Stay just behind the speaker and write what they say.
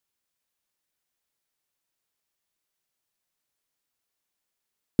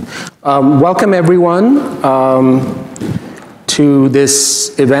Welcome everyone to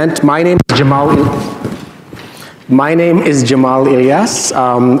this event. My name is Jamal Elias.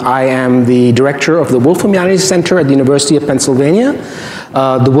 I am the director of the Humanities Center at the University of Pennsylvania.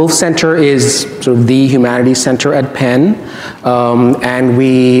 The Wolf Center is sort of the Humanities Center at Penn, and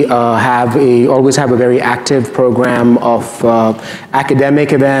we always have a very active program of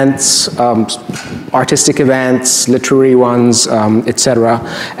academic events, artistic events, literary ones, etc.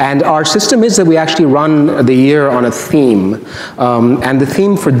 And our system is that we actually run the year on a theme, and the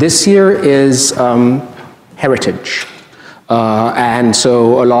theme for this year is heritage. And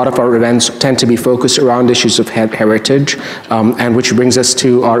so a lot of our events tend to be focused around issues of heritage, and which brings us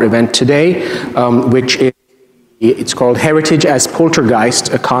to our event today, it's called Heritage as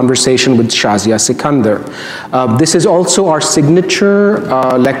Poltergeist, a conversation with Shahzia Sikander. This is also our signature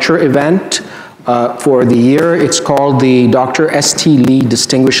lecture event for the year. It's called the Dr. S.T. Lee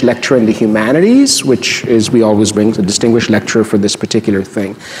Distinguished Lecture in the Humanities, which is, we always bring a distinguished lecturer for this particular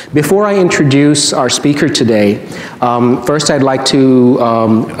thing. Before I introduce our speaker today, first I'd like to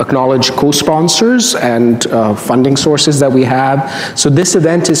acknowledge co-sponsors and funding sources that we have. So this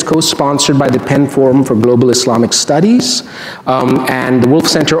event is co-sponsored by the Penn Forum for Global Islamic Studies, and the Wolf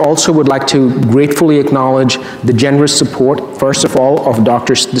Center also would like to gratefully acknowledge the generous support, first of all, of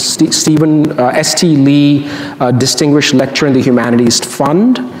Dr. S.T. Lee Distinguished Lecturer in the Humanities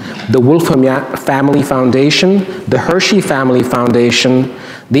Fund, the Wolf Family Foundation, the Hershey Family Foundation,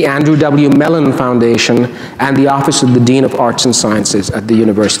 the Andrew W. Mellon Foundation, and the Office of the Dean of Arts and Sciences at the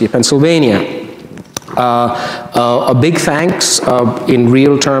University of Pennsylvania. A big thanks, in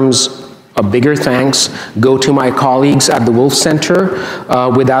real terms, a bigger thanks go to my colleagues at the Wolf Center,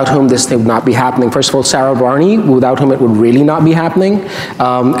 without whom this thing would not be happening. First of all, Sarah Barney, without whom it would really not be happening,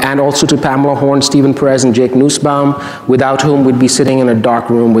 and also to Pamela Horn, Stephen Perez, and Jake Nussbaum, without whom we'd be sitting in a dark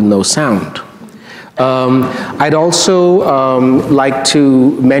room with no sound. I'd also like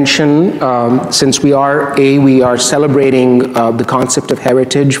to mention, since we are celebrating the concept of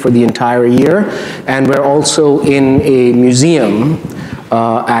heritage for the entire year, and we're also in a museum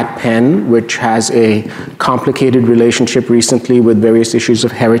at Penn, which has a complicated relationship recently with various issues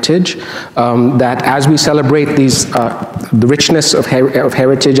of heritage, that as we celebrate the richness of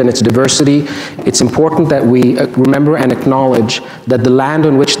heritage and its diversity, it's important that we remember and acknowledge that the land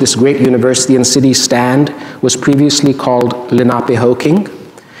on which this great university and city stand was previously called Lenape-Hoking.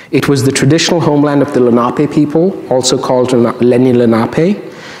 It was the traditional homeland of the Lenape people, also called Lenni Lenape,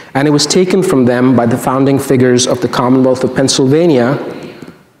 and it was taken from them by the founding figures of the Commonwealth of Pennsylvania.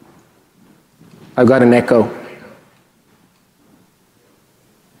 I've got an echo.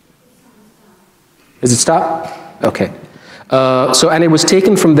 Does it stop? Okay. And it was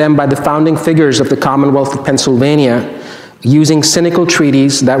taken from them by the founding figures of the Commonwealth of Pennsylvania using cynical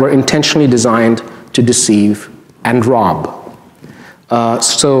treaties that were intentionally designed to deceive and rob. On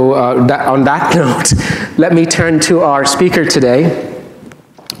that note, let me turn to our speaker today.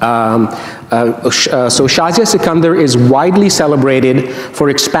 So Shahzia Sikander is widely celebrated for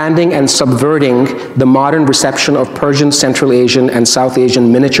expanding and subverting the modern reception of Persian, Central Asian, and South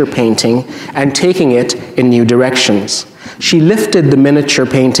Asian miniature painting and taking it in new directions. She lifted the miniature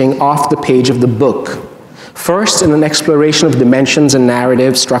painting off the page of the book, first in an exploration of dimensions and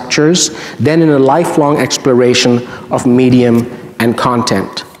narrative structures, then in a lifelong exploration of medium and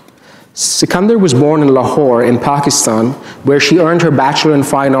content. Sikander was born in Lahore in Pakistan, where she earned her Bachelor in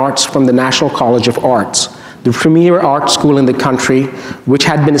Fine Arts from the National College of Arts, the premier art school in the country, which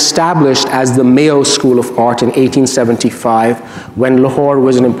had been established as the Mayo School of Art in 1875, when Lahore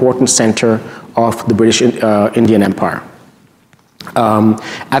was an important center of the British Indian Empire.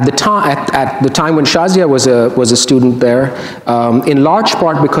 At the time when Shahzia was a student there, in large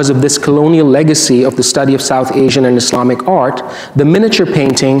part because of this colonial legacy of the study of South Asian and Islamic art, the miniature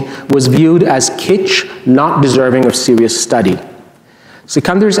painting was viewed as kitsch, not deserving of serious study.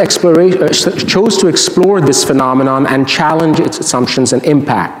 Sikander's chose to explore this phenomenon and challenge its assumptions and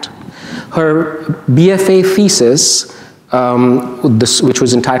impact. Her BFA thesis, which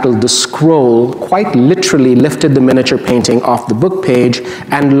was entitled The Scroll, quite literally lifted the miniature painting off the book page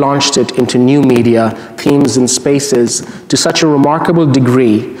and launched it into new media, themes, and spaces to such a remarkable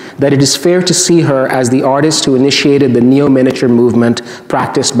degree that it is fair to see her as the artist who initiated the neo-miniature movement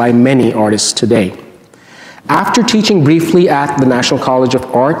practiced by many artists today. After teaching briefly at the National College of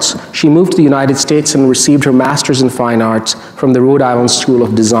Arts, she moved to the United States and received her Master's in Fine Arts from the Rhode Island School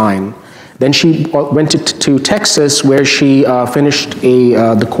of Design. Then she went to Texas, where she finished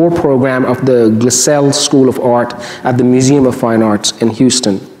the core program of the Glisel School of Art at the Museum of Fine Arts in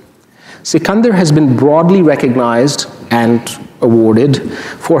Houston. Sikander has been broadly recognized and awarded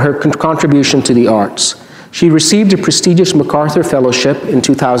for her contribution to the arts. She received a prestigious MacArthur Fellowship in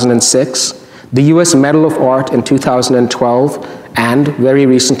 2006, the US Medal of Art in 2012, and very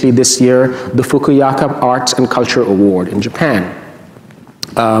recently this year, the Fukuoka Arts and Culture Award in Japan.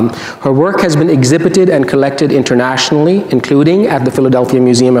 Her work has been exhibited and collected internationally, including at the Philadelphia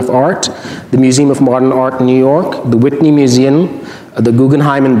Museum of Art, the Museum of Modern Art in New York, the Whitney Museum, the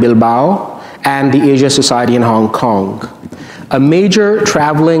Guggenheim in Bilbao, and the Asia Society in Hong Kong. A major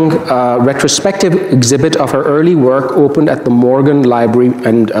traveling retrospective exhibit of her early work opened at the Morgan Library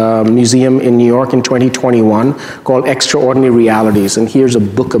and Museum in New York in 2021 called Extraordinary Realities, and here's a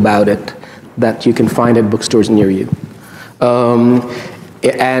book about it that you can find at bookstores near you.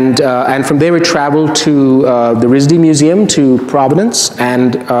 And from there it traveled to the RISD Museum to Providence,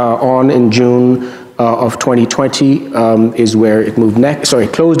 and on in June of 2020 is where it moved next. Sorry,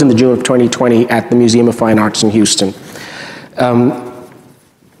 it closed in the June of 2020 at the Museum of Fine Arts in Houston.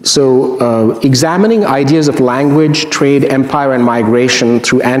 Examining ideas of language, trade, empire, and migration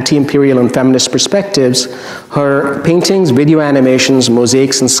through anti-imperial and feminist perspectives, her paintings, video animations,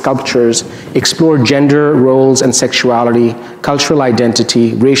 mosaics, and sculptures explore gender, roles, and sexuality, cultural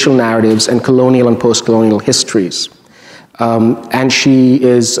identity, racial narratives, and colonial and post-colonial histories. And she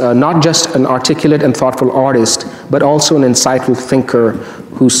is not just an articulate and thoughtful artist, but also an insightful thinker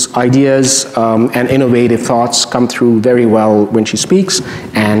whose ideas and innovative thoughts come through very well when she speaks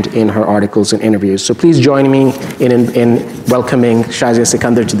and in her articles and interviews. So please join me in welcoming Shahzia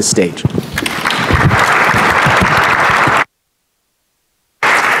Sikander to the stage.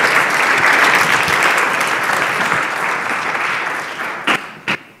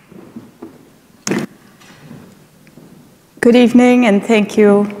 Good evening, and thank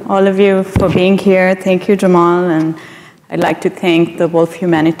you, all of you, for being here. Thank you, Jamal, and I'd like to thank the Wolf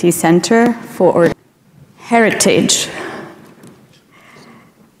Humanities Center for heritage.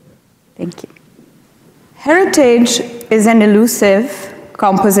 Thank you. Heritage is an elusive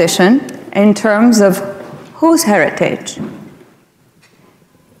composition in terms of whose heritage.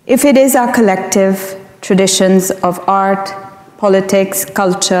 If it is our collective traditions of art, politics,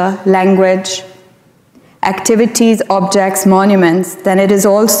 culture, language, activities, objects, monuments, then it is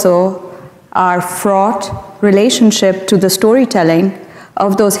also our fraught relationship to the storytelling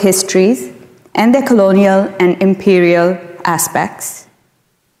of those histories and their colonial and imperial aspects.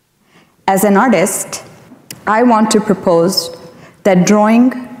 As an artist, I want to propose that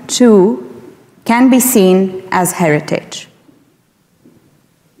drawing, too, can be seen as heritage.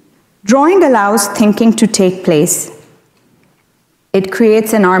 Drawing allows thinking to take place. It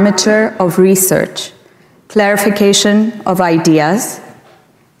creates an armature of research, clarification of ideas,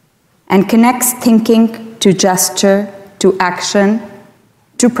 and connects thinking to gesture, to action,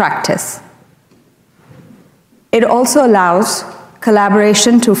 to practice. It also allows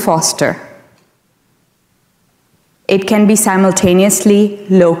collaboration to foster. It can be simultaneously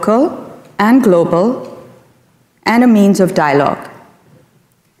local and global, and a means of dialogue.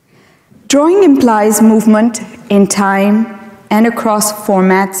 Drawing implies movement in time and across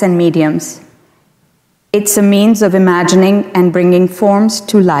formats and mediums. It's a means of imagining and bringing forms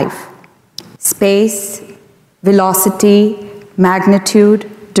to life. Space, velocity, magnitude,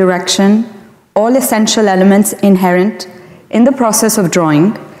 direction, all essential elements inherent in the process of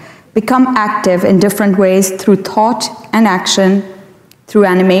drawing, become active in different ways through thought and action, through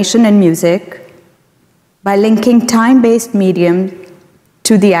animation and music, by linking time-based medium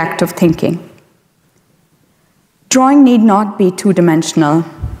to the act of thinking. Drawing need not be two-dimensional.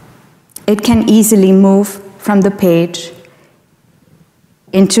 It can easily move from the page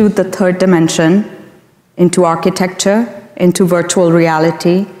into the third dimension, into architecture, into virtual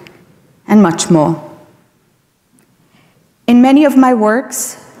reality, and much more. In many of my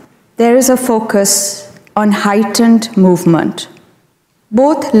works, there is a focus on heightened movement,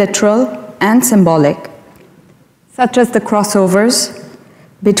 both literal and symbolic, such as the crossovers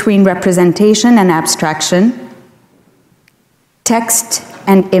between representation and abstraction, text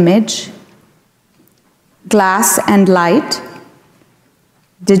and image, glass and light,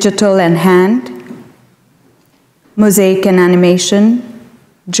 digital and hand, mosaic and animation,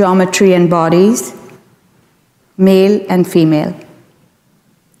 geometry and bodies, male and female.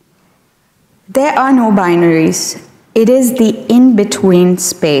 There are no binaries. It is the in-between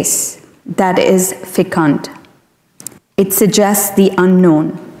space that is fecund. It suggests the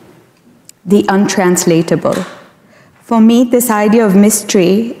unknown, the untranslatable. For me, this idea of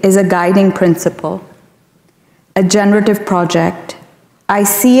mystery is a guiding principle, a generative project. I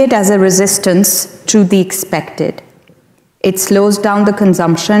see it as a resistance to the expected. It slows down the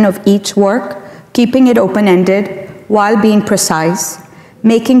consumption of each work, keeping it open-ended while being precise,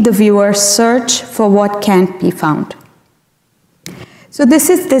 making the viewer search for what can't be found. So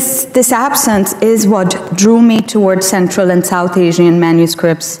this absence is what drew me towards Central and South Asian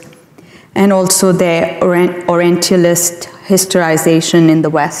manuscripts, and also their Orientalist historization in the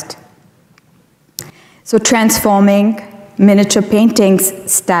West. So transforming miniature painting's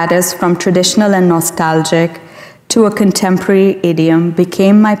status from traditional and nostalgic to a contemporary idiom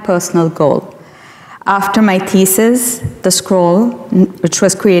became my personal goal. After my thesis, The Scroll, which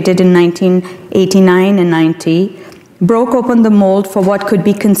was created in 1989 and 90, broke open the mold for what could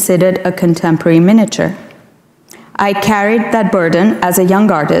be considered a contemporary miniature. I carried that burden as a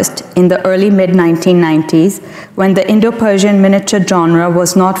young artist in the early mid-1990s when the Indo-Persian miniature genre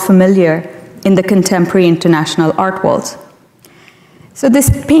was not familiar in the contemporary international art world. So this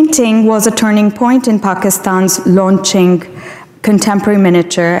painting was a turning point in Pakistan's launching contemporary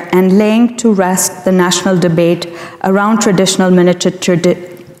miniature and laying to rest the national debate around traditional miniature's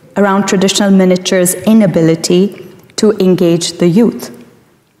inability to engage the youth.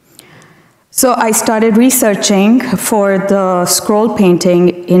 So I started researching for the scroll painting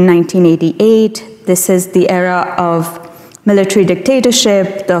in 1988. This is the era of military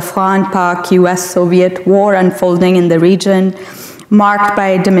dictatorship, the Afghan-Pak US-Soviet war unfolding in the region, marked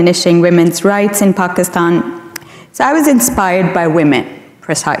by diminishing women's rights in Pakistan. So I was inspired by women,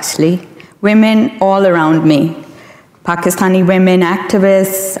 precisely. Women all around me. Pakistani women,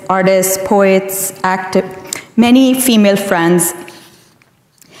 activists, artists, poets, many female friends.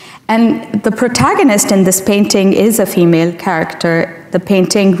 And the protagonist in this painting is a female character. The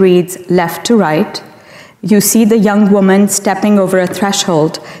painting reads left to right. You see the young woman stepping over a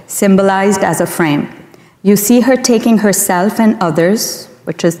threshold, symbolized as a frame. You see her taking herself and others,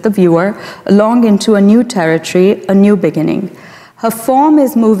 which is the viewer, along into a new territory, a new beginning. Her form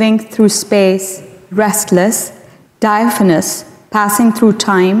is moving through space, restless, diaphanous, passing through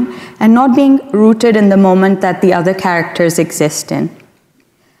time, and not being rooted in the moment that the other characters exist in.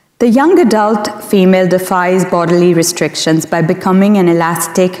 The young adult female defies bodily restrictions by becoming an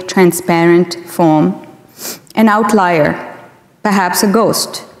elastic, transparent form, an outlier, perhaps a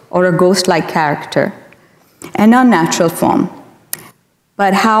ghost or a ghost-like character, an unnatural form,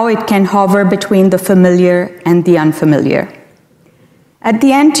 but how it can hover between the familiar and the unfamiliar. At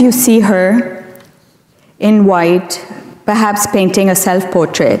the end, you see her in white, perhaps painting a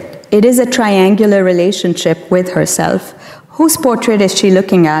self-portrait. It is a triangular relationship with herself. Whose portrait is she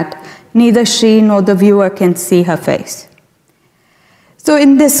looking at? Neither she nor the viewer can see her face. So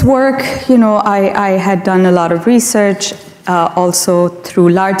in this work, I had done a lot of research, also through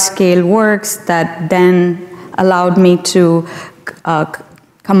large-scale works that then allowed me to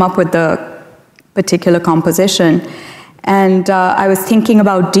come up with the particular composition. And I was thinking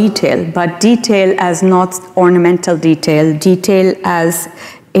about detail, but detail as not ornamental detail, detail as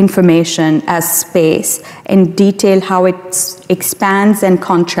information, as space, and detail how it expands and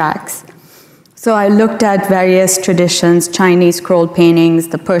contracts. So I looked at various traditions, Chinese scroll paintings,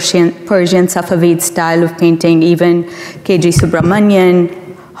 the Persian Safavid style of painting, even K.G. Subramanian,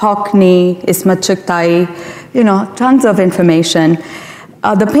 Hockney, Ismat Chugtai, tons of information.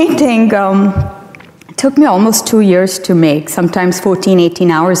 The painting took me almost 2 years to make, sometimes 14,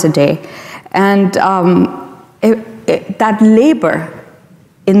 18 hours a day. And that labor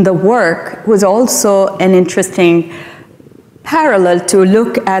in the work was also an interesting parallel to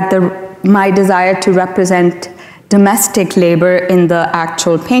look at my desire to represent domestic labor in the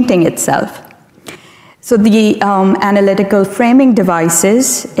actual painting itself. So the analytical framing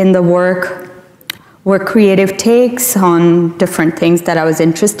devices in the work were creative takes on different things that I was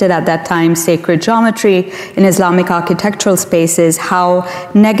interested at that time, sacred geometry in Islamic architectural spaces, how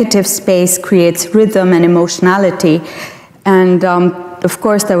negative space creates rhythm and emotionality. And of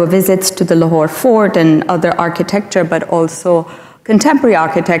course, there were visits to the Lahore Fort and other architecture, but also contemporary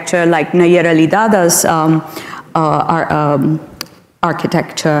architecture like Nayyar Ali Dada's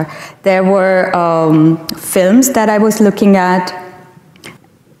architecture. There were films that I was looking at.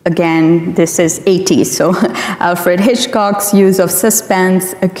 Again, this is 80s, so Alfred Hitchcock's use of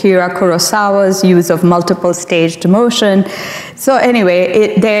suspense, Akira Kurosawa's use of multiple staged motion. So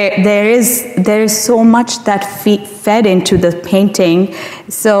anyway, there is so much that fed into the painting.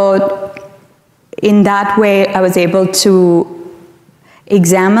 So in that way, I was able to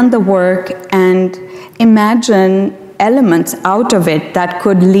examine the work and imagine elements out of it that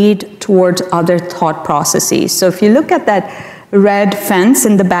could lead towards other thought processes. So if you look at that red fence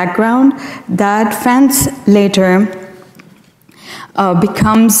in the background, that fence later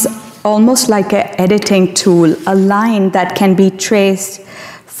becomes almost like an editing tool, a line that can be traced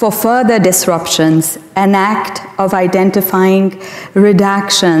for further disruptions, an act of identifying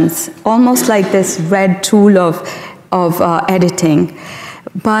redactions, almost like this red tool of editing.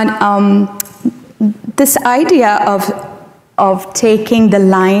 But this idea of taking the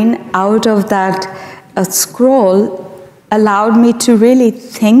line out of that scroll allowed me to really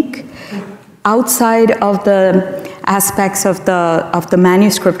think outside of the aspects of the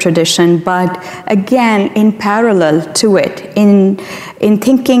manuscript tradition, but again in parallel to it, in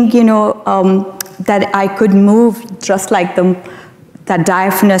thinking, that I could move just like that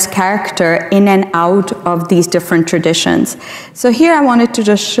diaphanous character in and out of these different traditions. So here I wanted to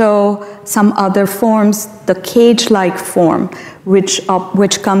just show some other forms, the cage-like form,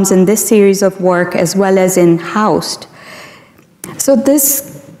 which comes in this series of work as well as in Housed. So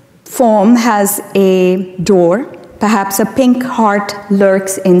this form has a door, perhaps a pink heart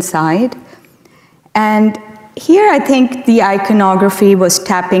lurks inside. And here I think the iconography was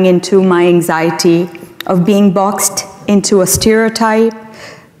tapping into my anxiety of being boxed into a stereotype,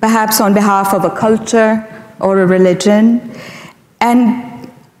 perhaps on behalf of a culture or a religion. And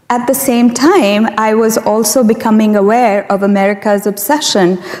at the same time, I was also becoming aware of America's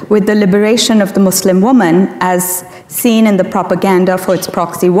obsession with the liberation of the Muslim woman as seen in the propaganda for its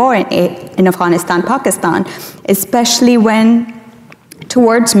proxy war in Afghanistan, Pakistan, especially when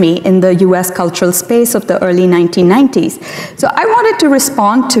towards me in the US cultural space of the early 1990s. So I wanted to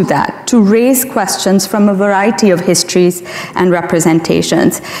respond to that, to raise questions from a variety of histories and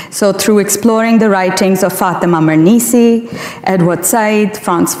representations. So through exploring the writings of Fatima Mernissi, Edward Said,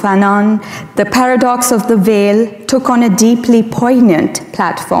 Frantz Fanon, the paradox of the veil took on a deeply poignant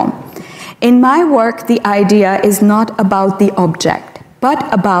platform. In my work, the idea is not about the object,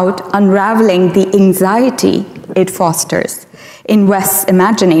 but about unraveling the anxiety it fosters in West's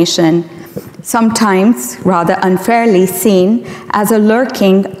imagination, sometimes rather unfairly seen as a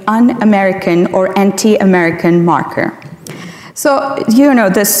lurking un-American or anti-American marker. So,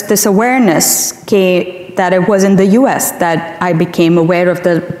 this awareness that it was in the US that I became aware of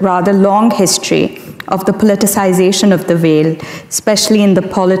the rather long history of the politicization of the veil, especially in the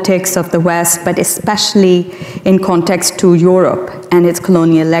politics of the West, but especially in context to Europe and its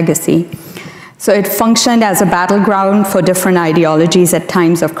colonial legacy. So it functioned as a battleground for different ideologies at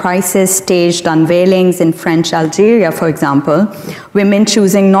times of crisis, staged unveilings in French Algeria, for example, women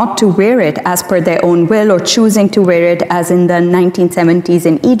choosing not to wear it as per their own will or choosing to wear it as in the 1970s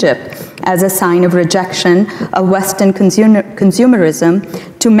in Egypt as a sign of rejection of Western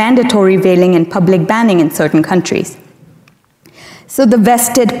consumerism to mandatory veiling and public banning in certain countries. So the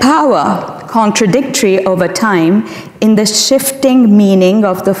vested power, contradictory over time, in the shifting meaning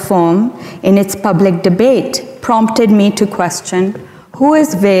of the form in its public debate, prompted me to question, who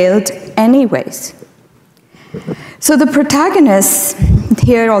is veiled anyways? So the protagonist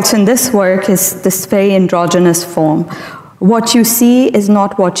here also in this work is this very androgynous form. What you see is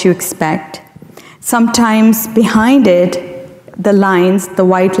not what you expect. Sometimes behind it, the lines, the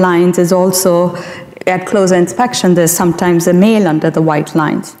white lines, is also at closer inspection, there's sometimes a male under the white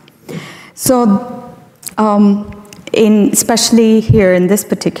lines. So, especially here in this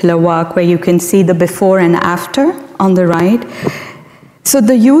particular work, where you can see the before and after on the right. So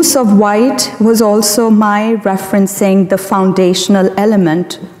the use of white was also my referencing the foundational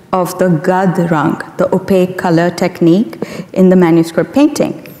element of the gad rang, the opaque color technique in the manuscript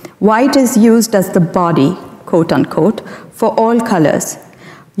painting. White is used as the body, quote unquote, for all colors,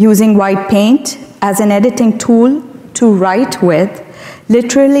 using white paint as an editing tool to write with.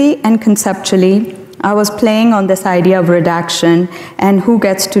 Literally and conceptually, I was playing on this idea of redaction and who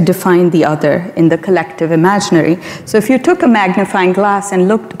gets to define the other in the collective imaginary. So if you took a magnifying glass and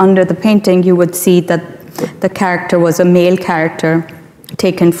looked under the painting, you would see that the character was a male character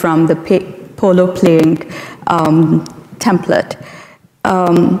taken from the polo playing template.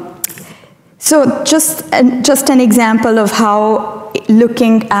 So just an example of how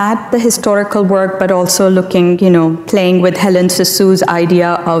looking at the historical work, but also looking, playing with Helen Sissou's idea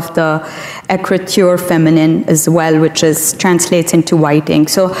of the écriture feminine as well, which translates into whiting.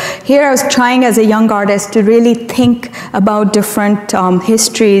 So here I was trying as a young artist to really think about different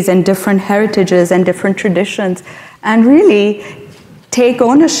histories and different heritages and different traditions, and really take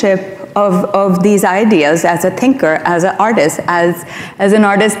ownership of these ideas as a thinker, as an artist, as an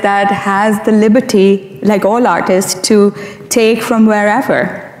artist that has the liberty, like all artists, to take from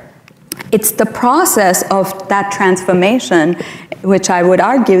wherever. It's the process of that transformation which I would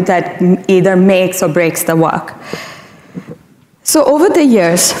argue that either makes or breaks the work. So over the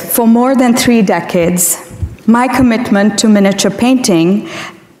years, for more than 3 decades, my commitment to miniature painting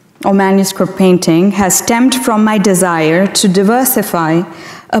or manuscript painting has stemmed from my desire to diversify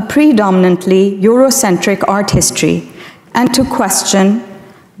a predominantly Eurocentric art history and to question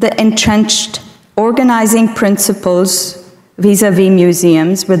the entrenched organizing principles vis-à-vis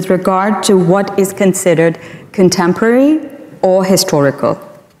museums with regard to what is considered contemporary or historical.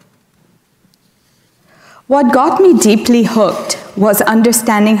 What got me deeply hooked was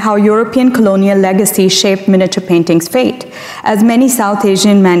understanding how European colonial legacy shaped miniature painting's fate, as many South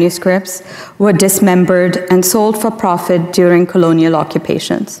Asian manuscripts were dismembered and sold for profit during colonial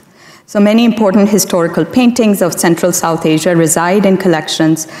occupations. So many important historical paintings of Central South Asia reside in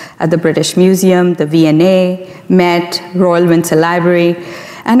collections at the British Museum, the V&A, Met, Royal Windsor Library,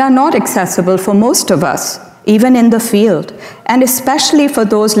 and are not accessible for most of us, even in the field, and especially for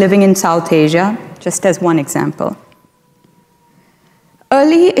those living in South Asia, just as one example.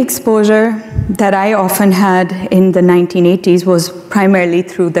 Early exposure that I often had in the 1980s was primarily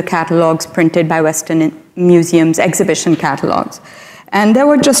through the catalogs printed by Western museums, exhibition catalogs. And there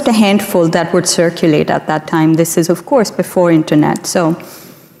were just a handful that would circulate at that time. This is, of course, before internet. So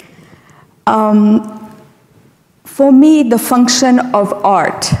for me, the function of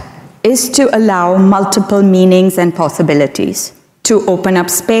art is to allow multiple meanings and possibilities, to open up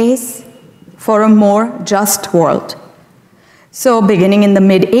space for a more just world. So beginning in the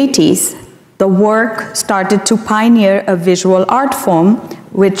mid-80s, the work started to pioneer a visual art form,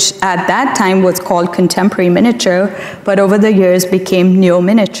 which at that time was called contemporary miniature, but over the years became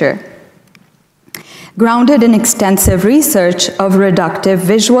neo-miniature. Grounded in extensive research of reductive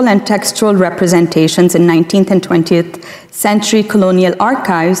visual and textual representations in 19th and 20th century colonial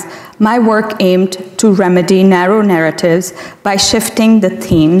archives, my work aimed to remedy narrow narratives by shifting the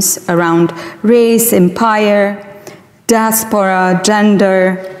themes around race, empire, diaspora,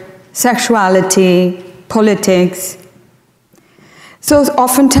 gender, sexuality, politics. So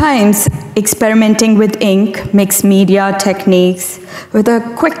oftentimes, experimenting with ink, mixed media techniques, with a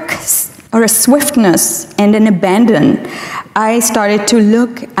quick or a swiftness and an abandon, I started to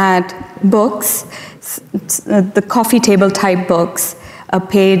look at books, the coffee table type books, a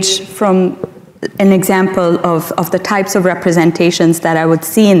page from an example of the types of representations that I would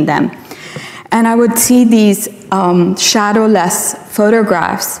see in them. And I would see these shadowless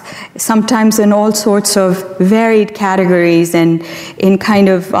photographs, sometimes in all sorts of varied categories and in kind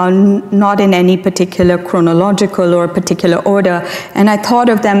of not in any particular chronological or particular order. And I thought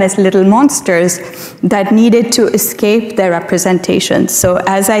of them as little monsters that needed to escape their representations. So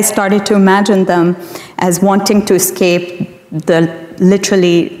as I started to imagine them as wanting to escape the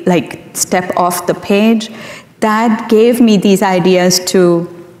literally like step off the page, that gave me these ideas to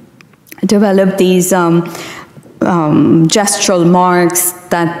develop these gestural marks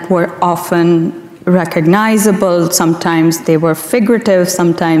that were often recognizable. Sometimes they were figurative,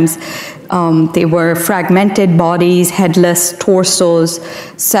 sometimes they were fragmented bodies, headless torsos,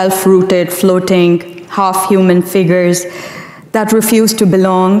 self-rooted, floating, half-human figures that refused to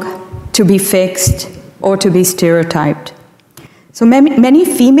belong, to be fixed, or to be stereotyped. So many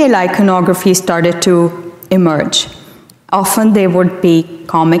female iconography started to emerge. Often they would be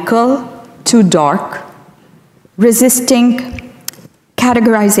comical, too dark, resisting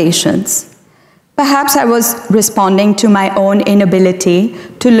categorizations. Perhaps I was responding to my own inability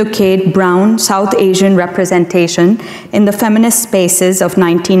to locate brown South Asian representation in the feminist spaces of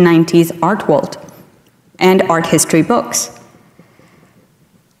 1990s art world and art history books.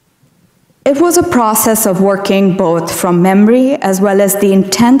 It was a process of working both from memory as well as the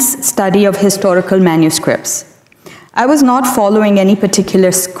intense study of historical manuscripts. I was not following any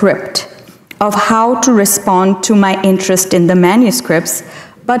particular script of how to respond to my interest in the manuscripts,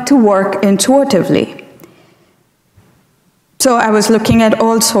 but to work intuitively. So I was looking at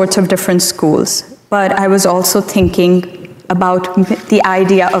all sorts of different schools, but I was also thinking about the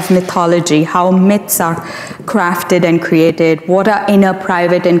idea of mythology, how myths are crafted and created, what are inner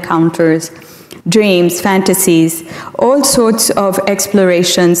private encounters, dreams, fantasies, all sorts of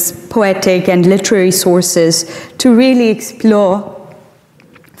explorations, poetic and literary sources to really explore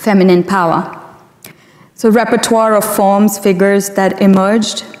feminine power. So repertoire of forms, figures that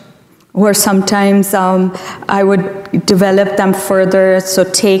emerged were sometimes, I would develop them further, so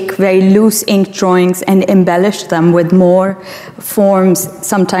take very loose ink drawings and embellish them with more forms,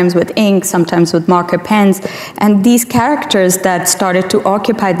 sometimes with ink, sometimes with marker pens. And these characters that started to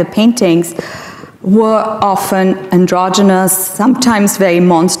occupy the paintings were often androgynous, sometimes very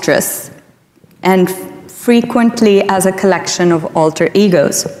monstrous, and frequently as a collection of alter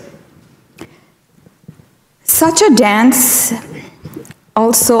egos. Such a dance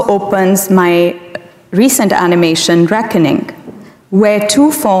also opens my recent animation, Reckoning, where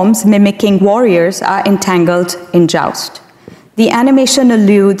two forms mimicking warriors are entangled in joust. The animation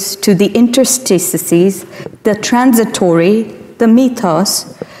alludes to the interstices, the transitory, the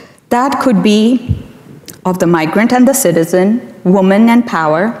mythos, that could be of the migrant and the citizen, woman and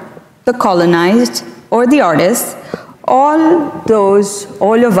power, the colonized or the artist, all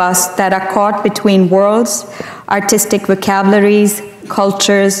of us that are caught between worlds, artistic vocabularies,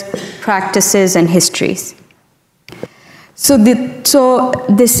 cultures, practices, and histories. So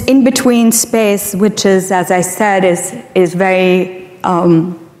this in-between space, which is, as I said, is very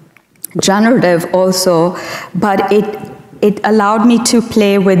generative also, but it allowed me to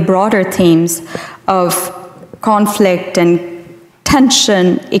play with broader themes of conflict and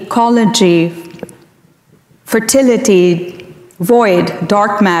tension, ecology, fertility, void,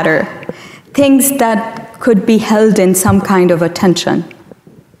 dark matter, things that could be held in some kind of a tension.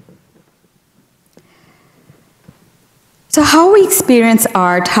 So how we experience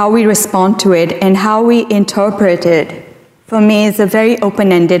art, how we respond to it, and how we interpret it, for me, is a very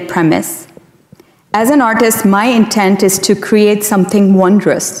open-ended premise. As an artist, my intent is to create something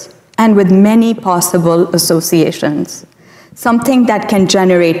wondrous and with many possible associations, something that can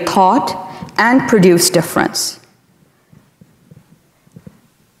generate thought and produce difference.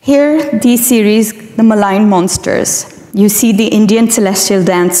 Here, these series, The Malign Monsters. You see the Indian celestial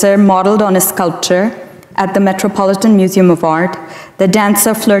dancer modeled on a sculpture at the Metropolitan Museum of Art. The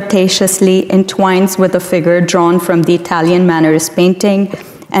dancer flirtatiously entwines with a figure drawn from the Italian Mannerist painting,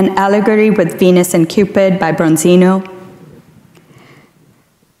 an allegory with Venus and Cupid by Bronzino.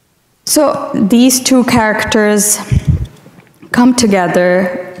 So these two characters come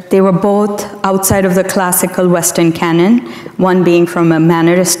together. They were both outside of the classical Western canon, one being from a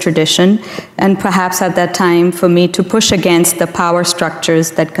Mannerist tradition, and perhaps at that time for me to push against the power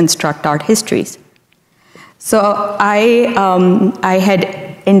structures that construct art histories. So I had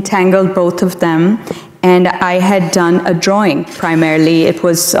entangled both of them, and I had done a drawing primarily. It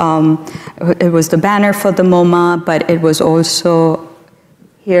was the banner for the MoMA, but it was also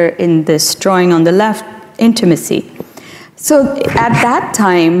here in this drawing on the left, intimacy. So at that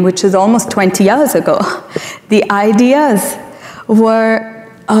time, which is almost 20 years ago, the ideas were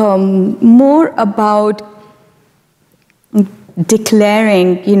more about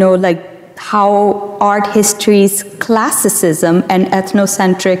declaring, like how art history's classicism and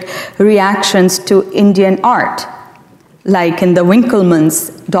ethnocentric reactions to Indian art, like in the Winckelmann's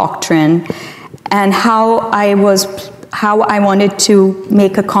doctrine, and how I wanted to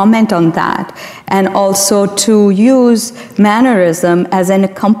make a comment on that, and also to use mannerism as an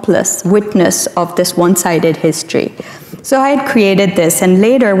accomplice, witness of this one-sided history. So I had created this, and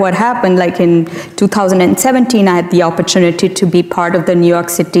later what happened, like in 2017, I had the opportunity to be part of the New York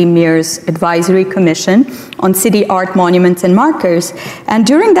City Mayor's Advisory Commission on City Art Monuments and Markers. And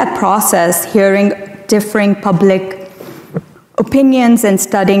during that process, hearing differing public opinions and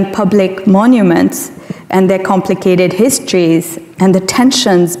studying public monuments and their complicated histories and the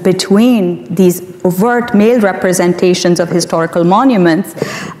tensions between these overt male representations of historical monuments,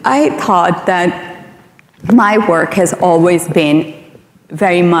 I thought that my work has always been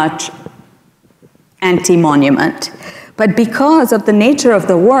very much anti-monument. But because of the nature of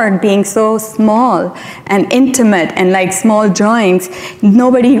the work being so small and intimate and like small drawings,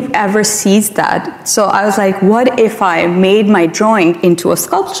 nobody ever sees that. So I was like, what if I made my drawing into a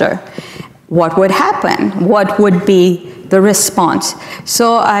sculpture? What would happen? What would be the response?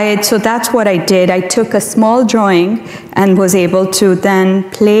 So that's what I did. I took a small drawing and was able to then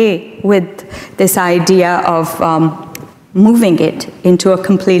play with this idea of moving it into a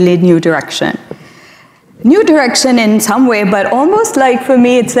completely new direction. New direction in some way, but almost like for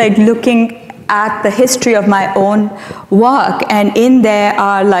me, it's like looking at the history of my own work, and in there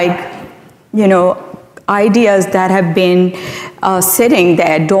are ideas that have been sitting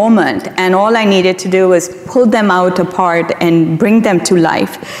there dormant, and all I needed to do was pull them out apart and bring them to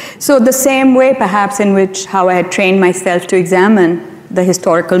life. So the same way perhaps in which how I had trained myself to examine the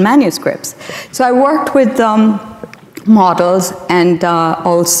historical manuscripts. So I worked with models and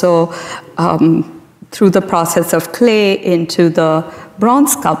also through the process of clay into the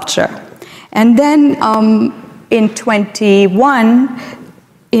bronze sculpture. And then in 21,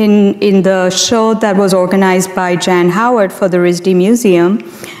 in the show that was organized by Jan Howard for the RISD Museum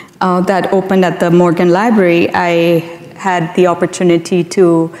that opened at the Morgan Library, I had the opportunity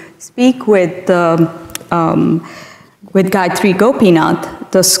to speak with Gayatri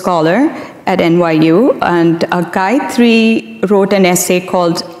Gopinath, the scholar at NYU, and Gayatri wrote an essay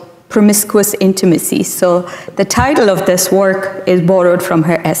called Promiscuous Intimacy. So the title of this work is borrowed from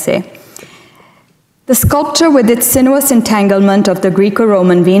her essay. The sculpture, with its sinuous entanglement of the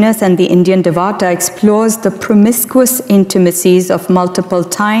Greco-Roman Venus and the Indian Devata, explores the promiscuous intimacies of multiple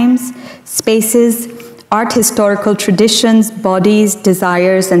times, spaces, art historical traditions, bodies,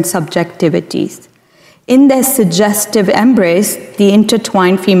 desires, and subjectivities. In their suggestive embrace, the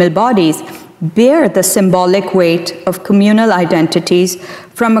intertwined female bodies bear the symbolic weight of communal identities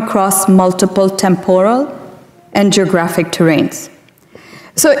from across multiple temporal and geographic terrains.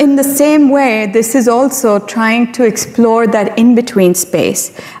 So in the same way, this is also trying to explore that in-between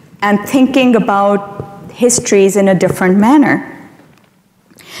space and thinking about histories in a different manner.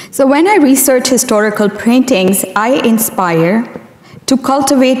 So when I research historical paintings, I inspire to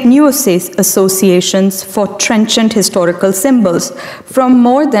cultivate new associations for trenchant historical symbols from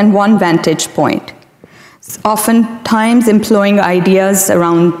more than one vantage point, oftentimes employing ideas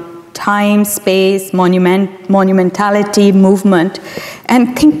around time, space, monumentality, movement,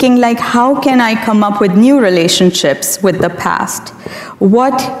 and thinking like, how can I come up with new relationships with the past?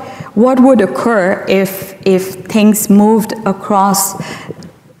 What would occur if things moved across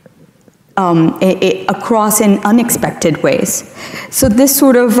in unexpected ways? So this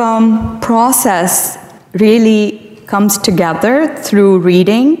sort of process really comes together through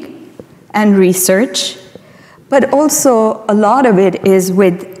reading and research, but also a lot of it is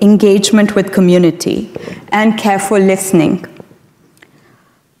with engagement with community and careful listening.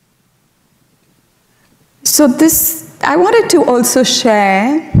 So I wanted to also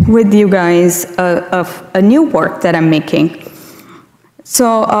share with you guys a new work that I'm making.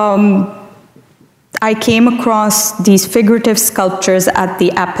 So I came across these figurative sculptures at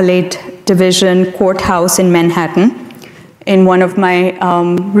the Appellate Division Courthouse in Manhattan in one of my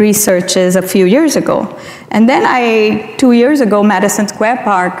researches a few years ago. And then 2 years ago, Madison Square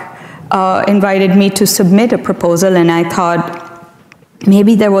Park invited me to submit a proposal, and I thought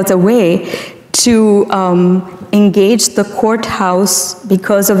maybe there was a way to engage the courthouse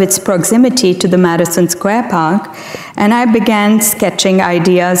because of its proximity to the Madison Square Park, and I began sketching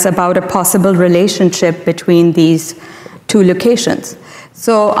ideas about a possible relationship between these two locations.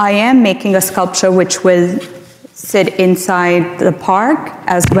 So I am making a sculpture which will sit inside the park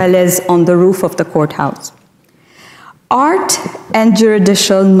as well as on the roof of the courthouse. Art and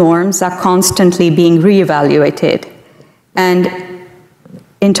juridical norms are constantly being reevaluated and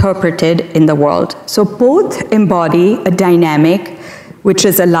interpreted in the world. So both embody a dynamic which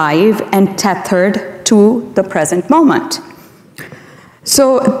is alive and tethered to the present moment.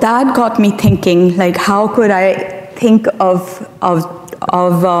 So that got me thinking, like, how could I think of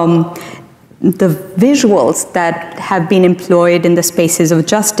the visuals that have been employed in the spaces of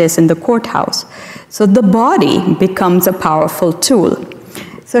justice in the courthouse? So the body becomes a powerful tool.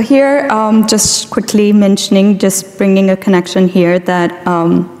 So here, just quickly mentioning, just bringing a connection here, that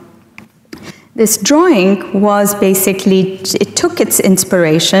this drawing was basically, it took its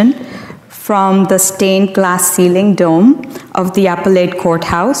inspiration from the stained glass ceiling dome of the Appellate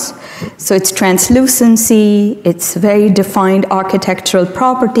Courthouse. So its translucency, its very defined architectural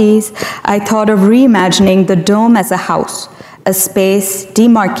properties. I thought of reimagining the dome as a house, a space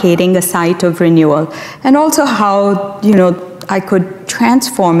demarcating a site of renewal, and also how, I could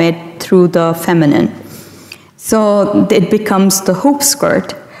transform it through the feminine. So it becomes the hoop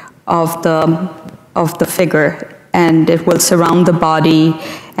skirt of the figure, and it will surround the body,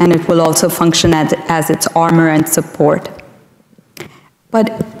 and it will also function as its armor and support.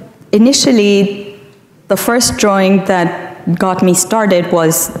 But initially, the first drawing that got me started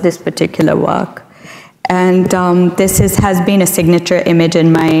was this particular work. And this has been a signature image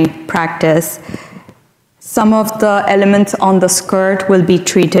in my practice. Some of the elements on the skirt will be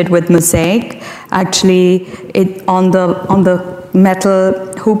treated with mosaic. Actually, on the metal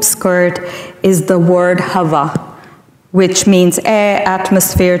hoop skirt is the word hava, which means air,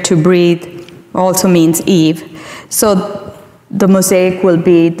 atmosphere, to breathe, also means Eve. So the mosaic will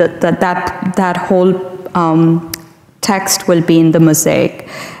be, that whole text will be in the mosaic.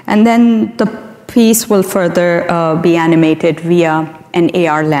 And then the piece will further be animated via an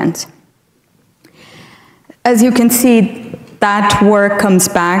AR lens. As you can see, that work comes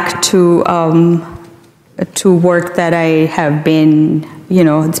back to work that I have been,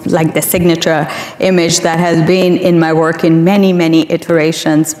 it's like the signature image that has been in my work in many, many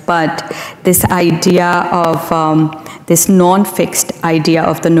iterations. But this idea of this non-fixed idea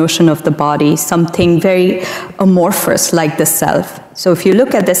of the notion of the body, something very amorphous like the self. So if you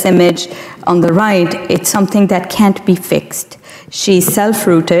look at this image on the right, it's something that can't be fixed. She's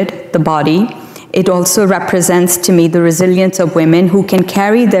self-rooted, the body. It also represents to me the resilience of women who can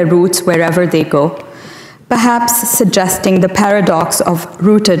carry their roots wherever they go, perhaps suggesting the paradox of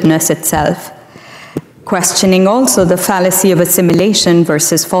rootedness itself. questioning also the fallacy of assimilation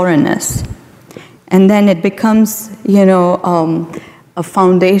versus foreignness. And then it becomes, a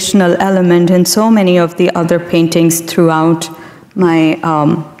foundational element in so many of the other paintings throughout my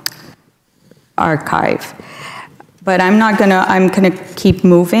archive. But I'm gonna keep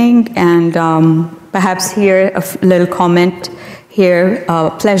moving, and perhaps here a little comment here,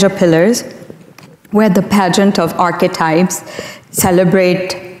 Pleasure Pillars, where the pageant of archetypes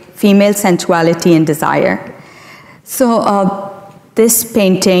celebrate female sensuality and desire. So this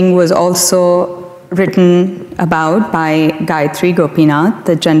painting was also written about by Gayatri Gopinath,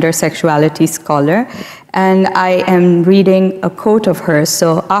 the gender sexuality scholar, and I am reading a quote of hers.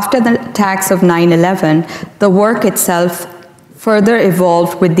 So after the attacks of 9/11, the work itself further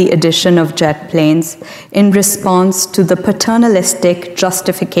evolved with the addition of jet planes in response to the paternalistic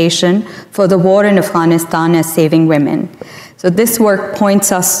justification for the war in Afghanistan as saving women. So this work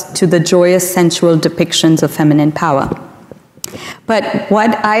points us to the joyous sensual depictions of feminine power. But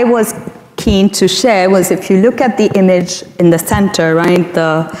what I was keen to share was, if you look at the image in the center, right,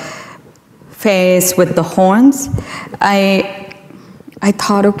 the face with the horns, I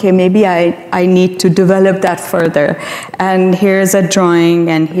thought, okay, maybe I need to develop that further. And here's a drawing,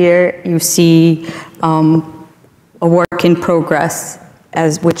 and here you see a work in progress,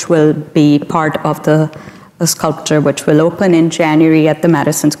 which will be part of the sculpture, which will open in January at the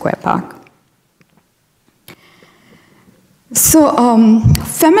Madison Square Park. So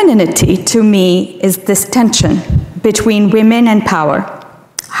femininity, to me, is this tension between women and power,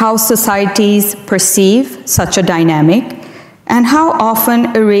 how societies perceive such a dynamic, and how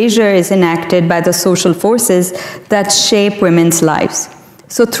often erasure is enacted by the social forces that shape women's lives.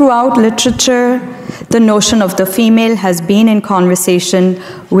 So throughout literature, the notion of the female has been in conversation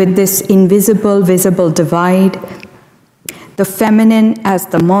with this invisible, visible divide, the feminine as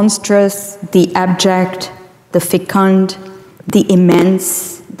the monstrous, the abject, the fecund, the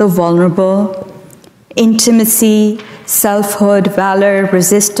immense, the vulnerable, intimacy, selfhood, valor,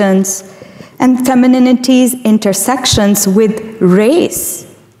 resistance, and femininity's intersections with race,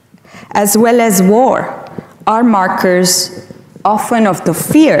 as well as war, are markers often of the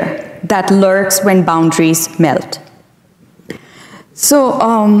fear that lurks when boundaries melt. So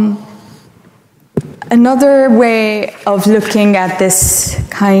another way of looking at this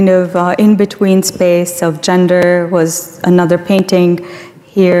kind of in-between space of gender was another painting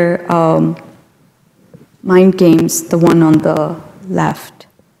here, Mind Games, the one on the left,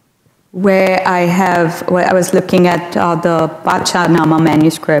 where I was looking at the Pacha-Nama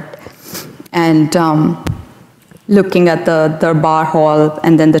manuscript and looking at the Darbar Hall,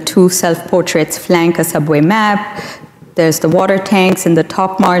 and then the two self-portraits flank a subway map. There's the water tanks in the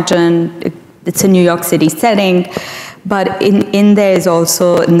top margin. It's a New York City setting, but in there is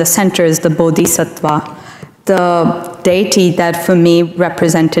also, in the center is the Bodhisattva, the deity that for me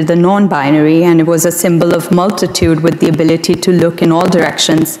represented the non-binary, and it was a symbol of multitude with the ability to look in all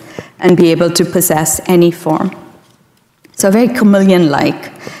directions and be able to possess any form. So a very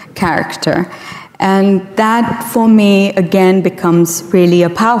chameleon-like character. And that, for me, again, becomes really a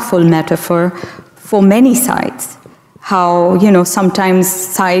powerful metaphor for many sides. How, sometimes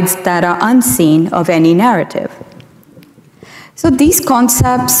sides that are unseen of any narrative. So these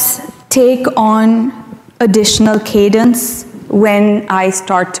concepts take on additional cadence when I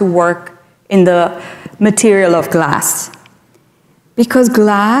start to work in the material of glass. Because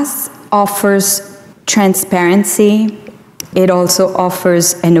glass offers transparency, it also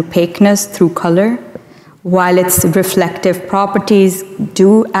offers an opaqueness through color, while its reflective properties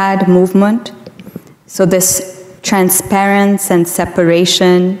do add movement. So this transparency and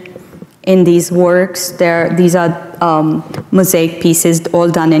separation in these works, these are mosaic pieces all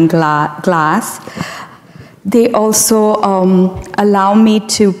done in glass. They also allow me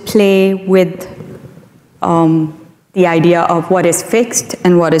to play with the idea of what is fixed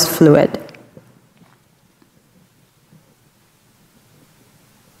and what is fluid.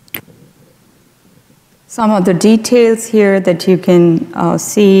 Some of the details here that you can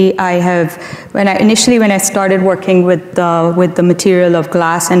see, I have, when I started working with the material of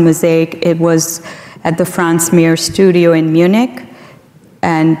glass and mosaic, it was at the Franz Meer studio in Munich,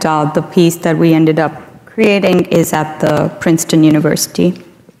 and the piece that we ended up creating is at the Princeton University.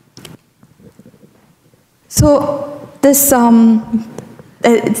 So this,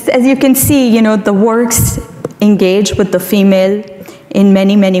 as you can see, the works engage with the female in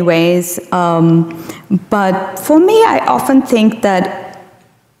many, many ways. But for me, I often think that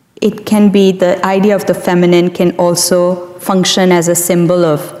it can be, the idea of the feminine can also function as a symbol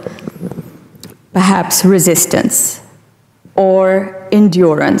of perhaps resistance or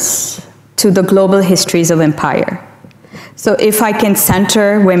endurance to the global histories of empire. So if I can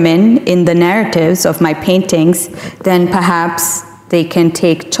center women in the narratives of my paintings, then perhaps they can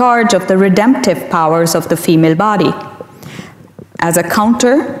take charge of the redemptive powers of the female body as a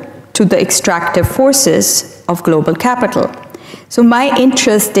counter to the extractive forces of global capital. So my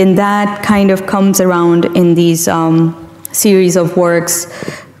interest in that kind of comes around in these series of works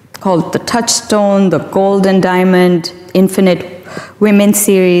called The Touchstone, The Golden Diamond, Infinite Women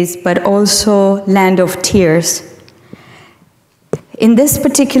series, but also Land of Tears. In this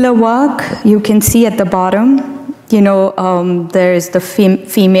particular work, you can see at the bottom, there's the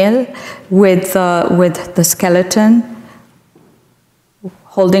female with the skeleton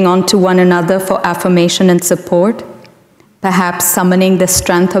holding on to one another for affirmation and support, perhaps summoning the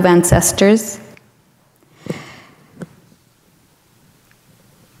strength of ancestors.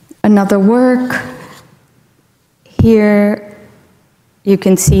 Another work, here you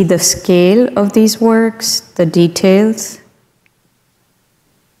can see the scale of these works, the details.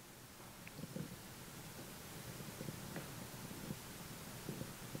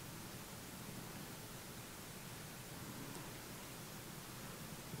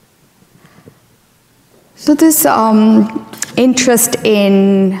 So this interest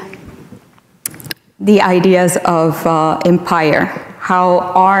in the ideas of empire, how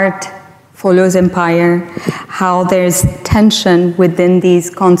art follows empire, how there's tension within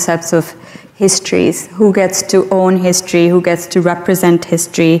these concepts of histories, who gets to own history, who gets to represent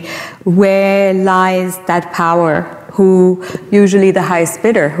history, where lies that power, who usually the highest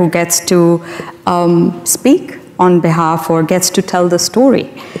bidder, who gets to speak on behalf or gets to tell the story,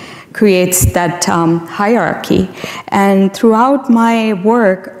 creates that hierarchy. And throughout my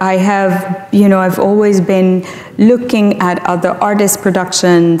work, I've always been looking at other artist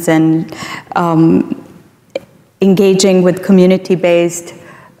productions and engaging with community-based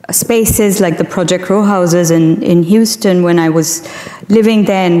spaces like the Project Row Houses in Houston when I was living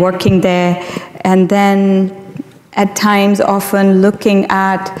there and working there. And then at times often looking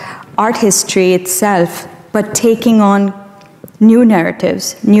at art history itself, but taking on new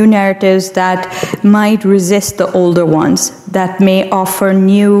narratives that might resist the older ones, that may offer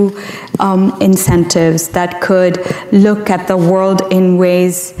new incentives, that could look at the world in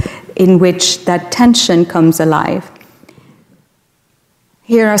ways in which that tension comes alive.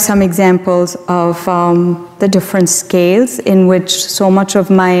 Here are some examples of the different scales in which so much of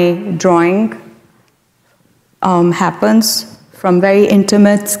my drawing happens, from very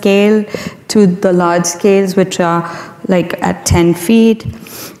intimate scale to the large scales, which are like at 10 feet.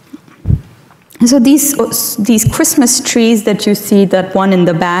 So these Christmas trees that you see, that one in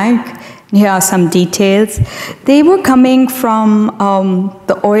the back, here are some details. They were coming from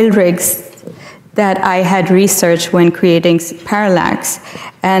the oil rigs that I had researched when creating Parallax.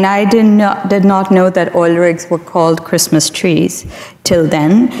 And I did not know that oil rigs were called Christmas trees till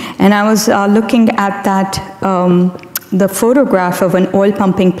then. And I was looking at that the photograph of an oil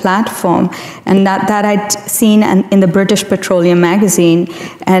pumping platform, and that I'd seen in the British Petroleum magazine,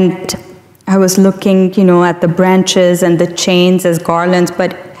 and I was looking, at the branches and the chains as garlands,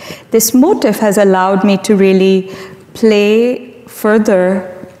 but this motif has allowed me to really play further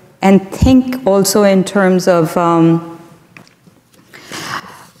and think also in terms of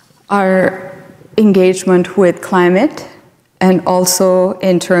our engagement with climate, and also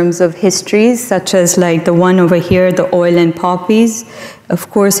in terms of histories, such as like the one over here, the oil and poppies. Of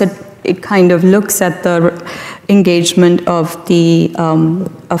course, it kind of looks at the engagement of the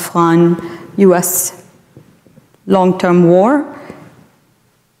Afghan-US long-term war.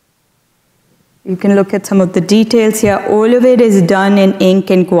 You can look at some of the details here. All of it is done in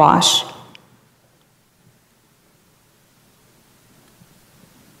ink and gouache.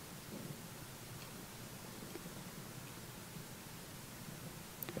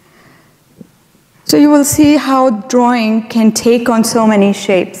 So you will see how drawing can take on so many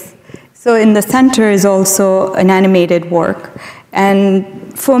shapes. So in the center is also an animated work. And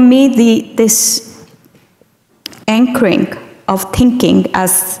for me, this anchoring of thinking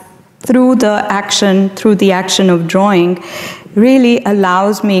as through the action of drawing really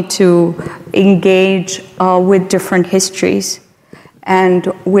allows me to engage with different histories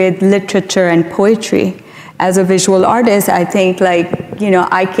and with literature and poetry. As a visual artist, I think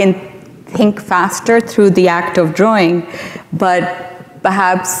I can think faster through the act of drawing, but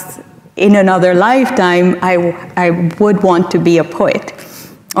perhaps in another lifetime, I would want to be a poet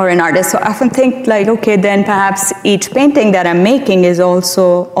or an artist. So I often think okay, then perhaps each painting that I'm making is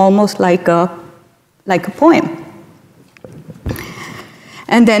also almost like a poem.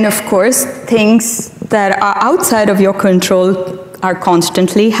 And then of course, things that are outside of your control are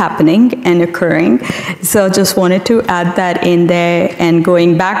constantly happening and occurring. So just wanted to add that in there. And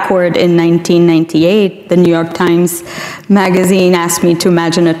going backward, in 1998, the New York Times magazine asked me to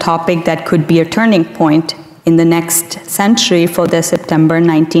imagine a topic that could be a turning point in the next century for their September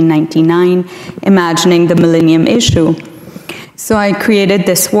 1999, imagining the millennium issue. So I created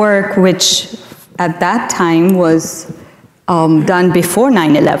this work, which at that time was done before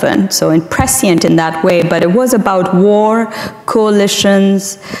 9/11, so prescient in that way, but it was about war,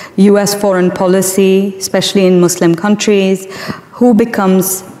 coalitions, US foreign policy, especially in Muslim countries, who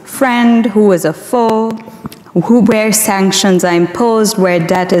becomes friend, who is a foe, where sanctions are imposed, where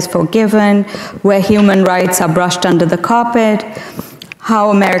debt is forgiven, where human rights are brushed under the carpet, how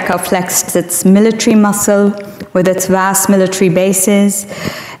America flexed its military muscle with its vast military bases.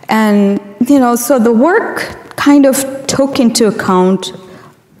 And, so the work kind of took into account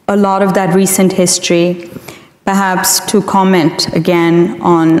a lot of that recent history, perhaps to comment again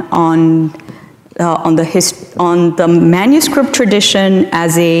on the manuscript tradition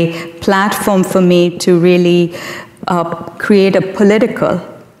as a platform for me to really create a political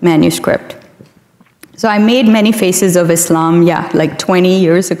manuscript. So I made Many Faces of Islam, like 20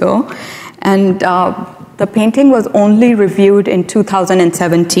 years ago, and the painting was only reviewed in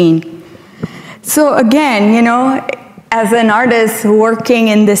 2017. So again, as an artist working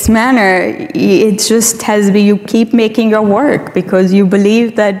in this manner, it just has to be, you keep making your work because you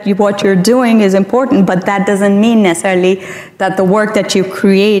believe that what you're doing is important, but that doesn't mean necessarily that the work that you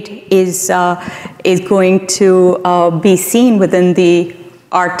create is going to be seen within the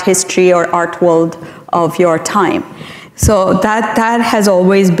art history or art world of your time. So that has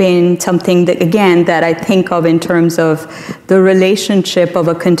always been something that, again, that I think of in terms of the relationship of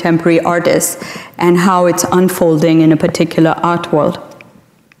a contemporary artist and how it's unfolding in a particular art world.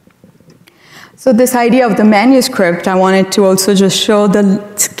 So this idea of the manuscript, I wanted to also just show the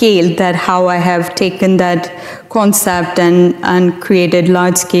scale, that how I have taken that concept and created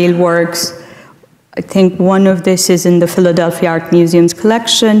large-scale works. I think one of this is in the Philadelphia Art Museum's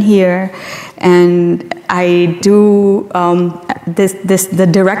collection here, and I do, the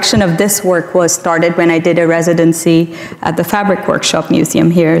direction of this work was started when I did a residency at the Fabric Workshop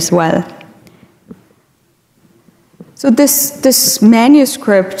Museum here as well. So this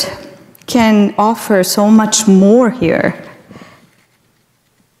manuscript can offer so much more here.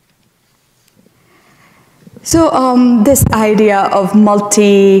 So this idea of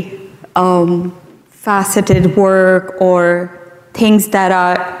multi-faceted work, or things that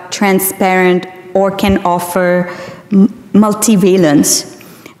are transparent or can offer multivalence,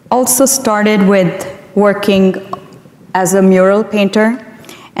 also started with working as a mural painter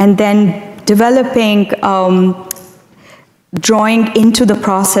and then developing drawing into the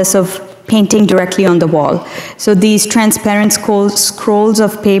process of painting directly on the wall. So these transparent scrolls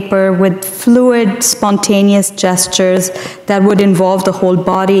of paper with fluid, spontaneous gestures that would involve the whole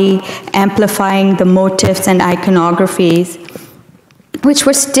body, amplifying the motifs and iconographies, which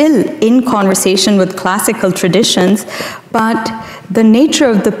were still in conversation with classical traditions, but the nature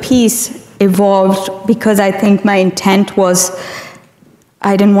of the piece evolved because I think my intent was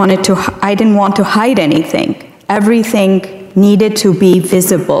I didn't want to hide anything. Everything needed to be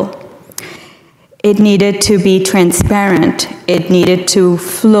visible. It needed to be transparent. It needed to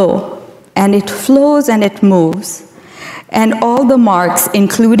flow. And it flows and it moves. And all the marks,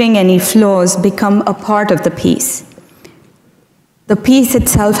 including any flaws, become a part of the piece. The piece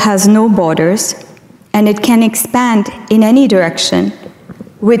itself has no borders, and it can expand in any direction,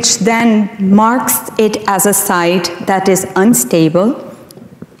 which then marks it as a site that is unstable,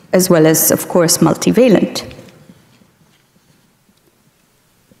 as well as, of course, multivalent.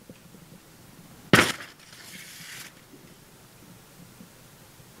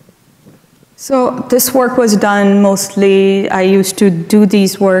 So this work was done mostly, I used to do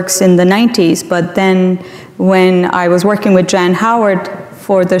these works in the 90s, but then when I was working with Jan Howard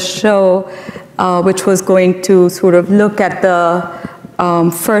for the show, which was going to sort of look at the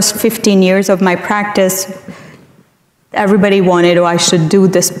first 15 years of my practice, everybody wanted, I should do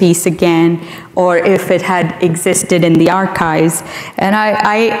this piece again, or if it had existed in the archives. And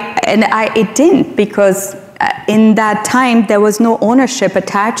it didn't, because in that time, there was no ownership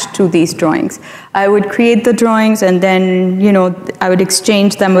attached to these drawings. I would create the drawings, and then, I would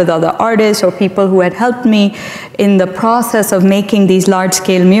exchange them with other artists or people who had helped me in the process of making these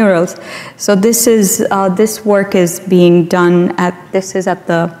large-scale murals. So this work is being done at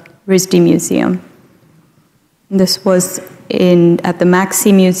the RISD Museum. This was at the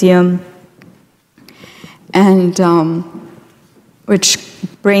Maxi Museum, and which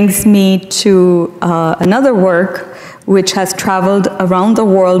brings me to another work, which has traveled around the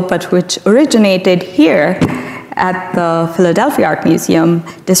world, but which originated here at the Philadelphia Art Museum,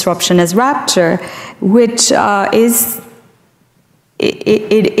 Disruption as Rapture, which is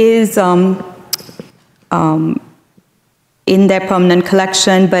in their permanent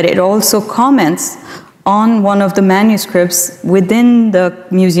collection, but it also comments on one of the manuscripts within the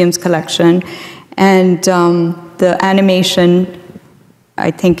museum's collection, and the animation,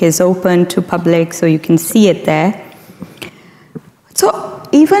 I think, is open to public, so you can see it there. So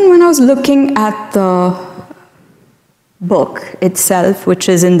even when I was looking at the book itself, which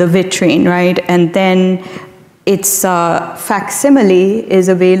is in the vitrine, right, and then its facsimile is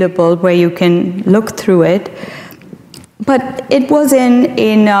available where you can look through it, but it was in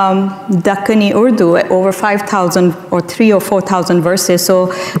Dakkani Urdu, over 5,000 or 3,000 or 4,000 verses,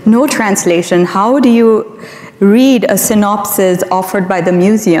 so no translation. How do you read a synopsis offered by the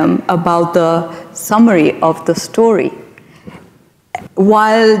museum about the summary of the story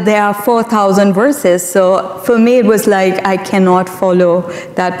while there are 4,000 verses? So for me, it was like, I cannot follow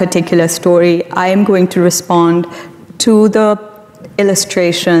that particular story. I am going to respond to the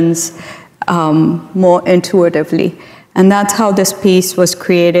illustrations more intuitively. And that's how this piece was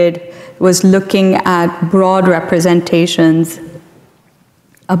created, was looking at broad representations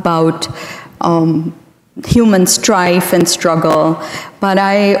about human strife and struggle. But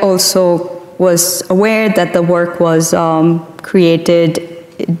I also was aware that the work was created,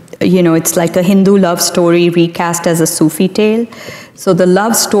 it's like a Hindu love story recast as a Sufi tale. So the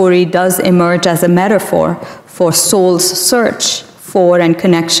love story does emerge as a metaphor for soul's search for and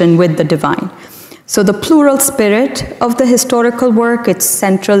connection with the divine. So the plural spirit of the historical work, it's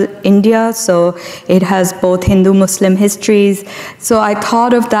central India, so it has both Hindu-Muslim histories. So I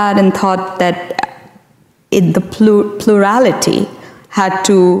thought of that and thought that the plurality had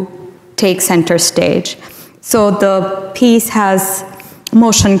to take center stage. So the piece has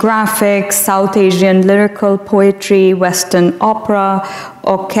motion graphics, South Asian lyrical poetry, Western opera,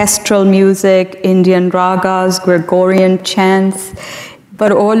 orchestral music, Indian ragas, Gregorian chants.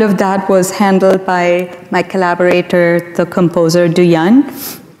 But all of that was handled by my collaborator, the composer Duyan.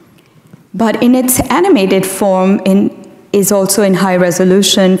 But in its animated form, is also in high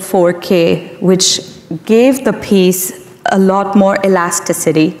resolution 4K, which gave the piece a lot more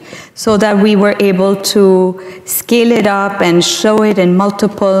elasticity, so that we were able to scale it up and show it in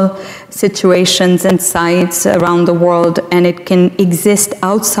multiple situations and sites around the world, and it can exist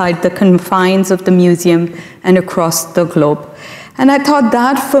outside the confines of the museum and across the globe. And I thought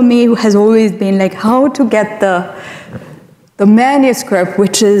that for me has always been like how to get the manuscript,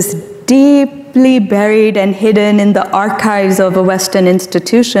 which is deeply buried and hidden in the archives of a Western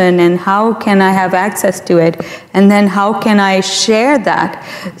institution, and how can I have access to it? And then how can I share that?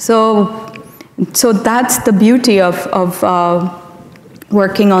 So that's the beauty of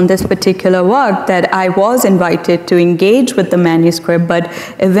working on this particular work, that I was invited to engage with the manuscript, but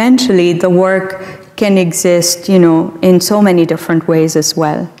eventually the work can exist, in so many different ways as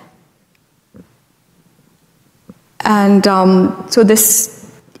well. And so this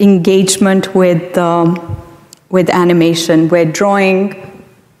engagement with animation, where drawing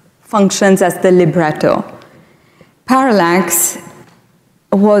functions as the libretto. Parallax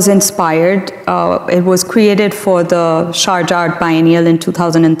was inspired. It was created for the Sharjah Art Biennial in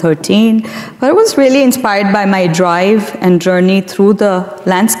 2013, but it was really inspired by my drive and journey through the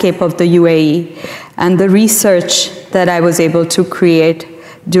landscape of the UAE and the research that I was able to create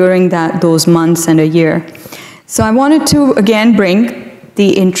during those months and a year. So I wanted to, again, bring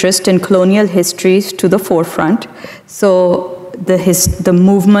the interest in colonial histories to the forefront. So the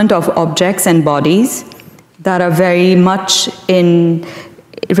movement of objects and bodies that are very much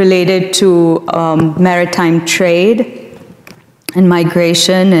related to maritime trade and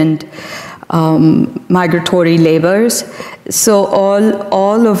migration and migratory labors. So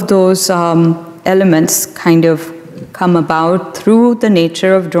all of those elements kind of come about through the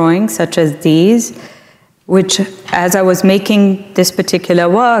nature of drawing, such as these, which, as I was making this particular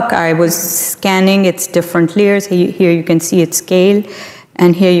work, I was scanning its different layers. Here you can see its scale,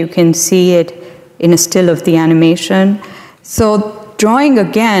 and here you can see it in a still of the animation. So drawing,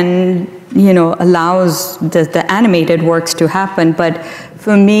 again, allows the animated works to happen, but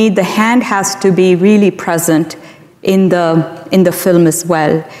for me, the hand has to be really present in the film as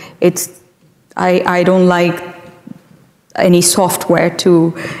well. I don't like any software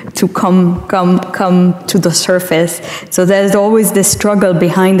to come to the surface. So there's always this struggle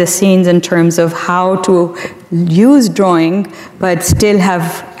behind the scenes in terms of how to use drawing, but still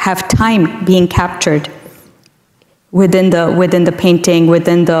have time being captured within the painting,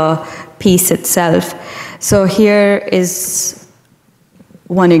 within the piece itself. So here is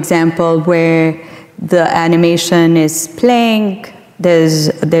one example where the animation is playing.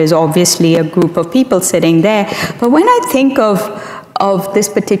 There's obviously a group of people sitting there. But when I think of this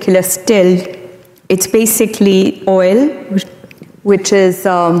particular still, it's basically oil, which is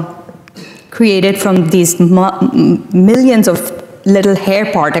created from these millions of little hair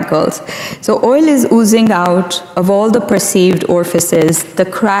particles. So oil is oozing out of all the perceived orifices, the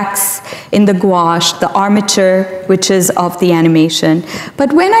cracks in the gouache, the armature, which is of the animation.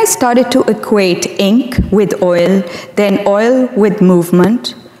 But when I started to equate ink with oil, then oil with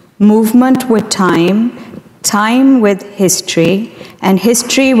movement, movement with time, time with history, and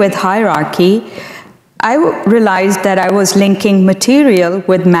history with hierarchy, I realized that I was linking material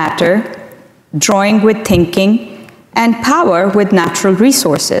with matter, drawing with thinking, and power with natural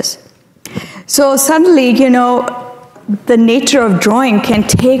resources. So suddenly, you know, the nature of drawing can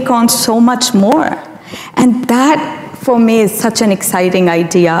take on so much more. And that, for me, is such an exciting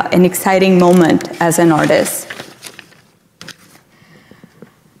idea, an exciting moment as an artist.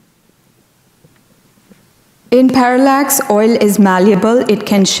 In parallax, oil is malleable. It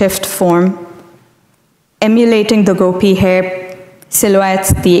can shift form, emulating the gopi hair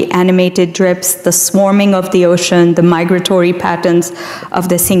silhouettes, the animated drips, the swarming of the ocean, the migratory patterns of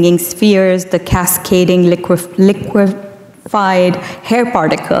the singing spheres, the cascading liquefied hair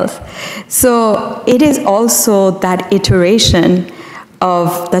particles. So it is also that iteration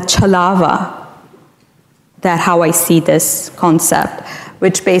of the chalava, that how I see this concept,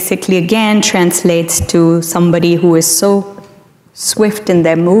 which basically again translates to somebody who is so swift in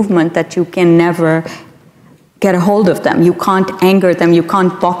their movement that you can never get a hold of them. You can't anger them, you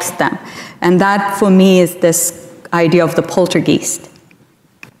can't box them. And that, for me, is this idea of the poltergeist.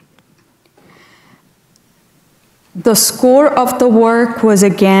 The score of the work was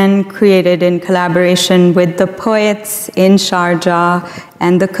again created in collaboration with the poets in Sharjah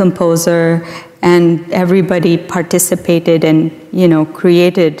and the composer, and everybody participated and, you know,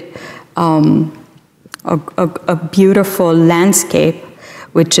 created a beautiful landscape,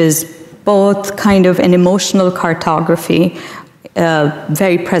 which is both kind of an emotional cartography,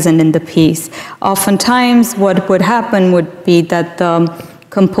 very present in the piece. Oftentimes, what would happen would be that the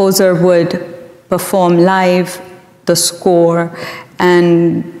composer would perform live the score,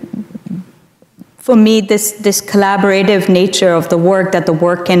 and for me, this collaborative nature of the work, that the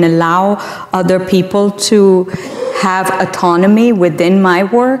work can allow other people to have autonomy within my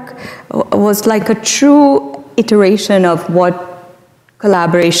work, was like a true iteration of what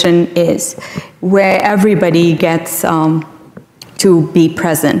collaboration is, where everybody gets to be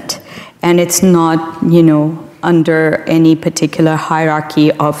present, and it's not, you know, under any particular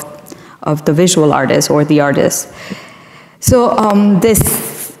hierarchy of the visual artist or the artist. So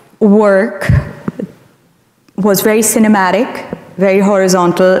this work was very cinematic, very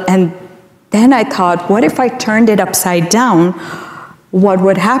horizontal, and then I thought, what if I turned it upside down? What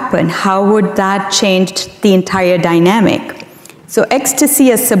would happen? How would that change the entire dynamic? So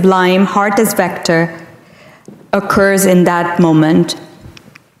ecstasy as sublime, heart as vector, occurs in that moment.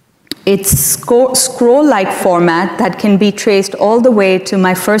 It's scroll-like format that can be traced all the way to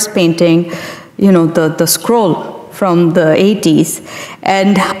my first painting, you know, the scroll from the 80s,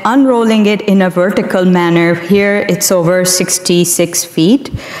 and unrolling it in a vertical manner. Here it's over 66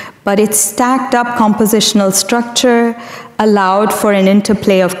 feet, but it's stacked up compositional structure, allowed for an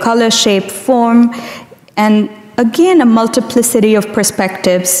interplay of color, shape, form, and again, a multiplicity of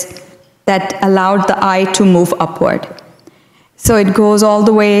perspectives that allowed the eye to move upward. So it goes all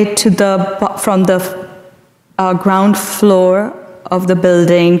the way to from the ground floor of the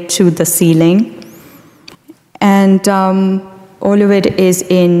building to the ceiling. And all of it is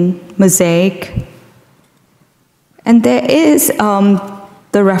in mosaic. And there is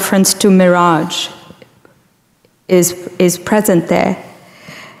the reference to mirage is present there.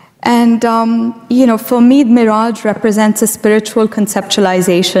 And, you know, for me, mirage represents a spiritual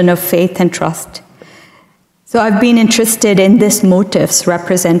conceptualization of faith and trust. So I've been interested in this motif's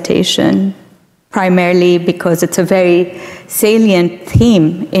representation, primarily because it's a very salient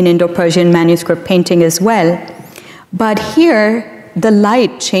theme in Indo-Persian manuscript painting as well. But here, the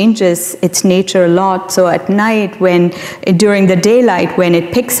light changes its nature a lot. So at night, during the daylight, when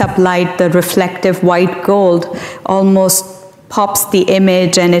it picks up light, the reflective white gold almost pops the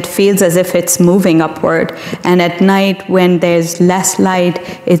image, and it feels as if it's moving upward. And at night, when there's less light,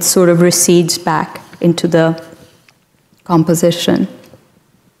 it sort of recedes back into the composition.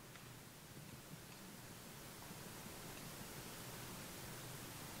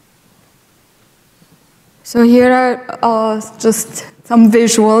 So here are just some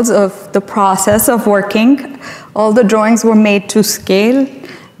visuals of the process of working. All the drawings were made to scale.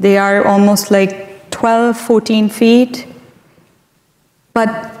 They are almost like 12, 14 feet. But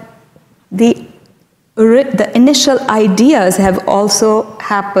the initial ideas have also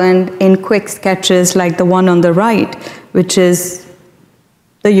happened in quick sketches like the one on the right, which is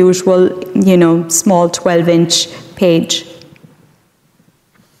the usual, small 12-inch page.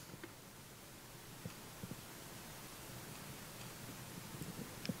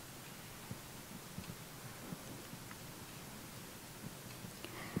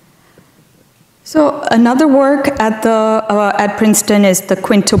 So another work at Princeton is the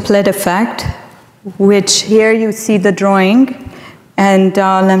quintuplet effect, which here you see the drawing, and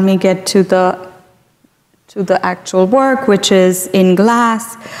let me get to the actual work, which is in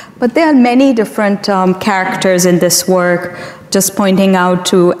glass. But there are many different characters in this work, just pointing out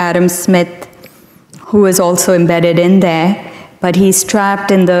to Adam Smith, who is also embedded in there, but he's trapped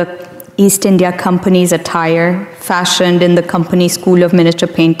in the East India Company's attire, fashioned in the company school of miniature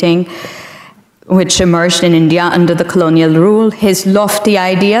painting, which emerged in India under the colonial rule. His lofty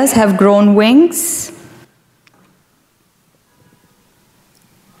ideas have grown wings,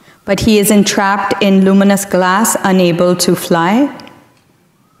 but he is entrapped in luminous glass, unable to fly.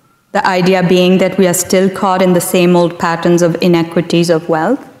 The idea being that we are still caught in the same old patterns of inequities of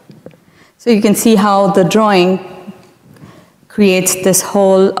wealth. So you can see how the drawing creates this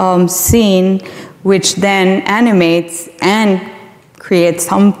whole scene, which then animates and creates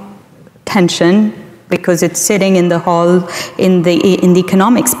some tension, because it's sitting in the hall in the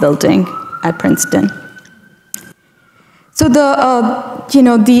economics building at Princeton. So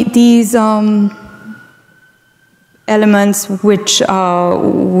these elements which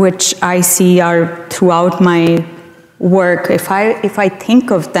I see are throughout my work. If I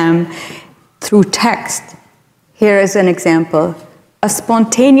think of them through text, here is an example: a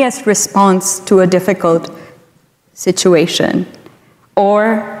spontaneous response to a difficult situation,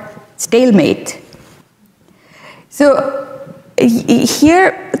 or stalemate. So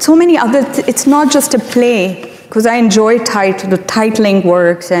here, so many other, it's not just a play, because I enjoy the titling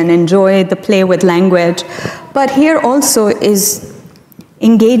works and enjoy the play with language, but here also is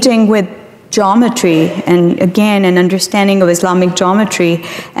engaging with geometry, and again, an understanding of Islamic geometry,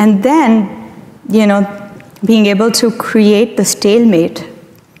 and then, being able to create the stalemate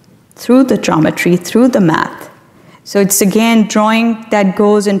through the geometry, through the math. So it's again drawing that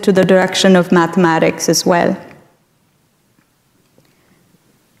goes into the direction of mathematics as well.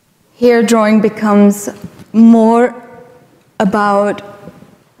 Here drawing becomes more about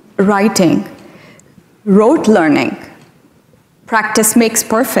writing, rote learning. Practice makes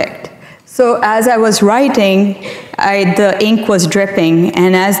perfect. So as I was writing, the ink was dripping,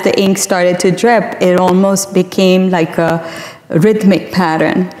 and as the ink started to drip, it almost became like a rhythmic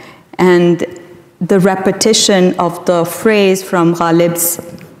pattern. And the repetition of the phrase from Ghalib's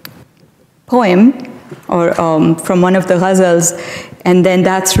poem, or from one of the ghazals, and then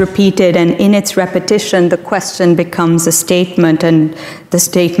that's repeated, and in its repetition, the question becomes a statement, and the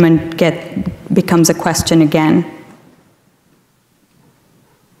statement becomes a question again.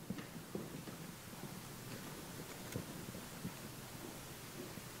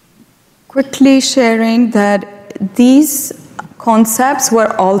 Quickly sharing that these concepts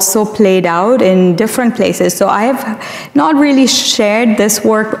were also played out in different places. So I have not really shared this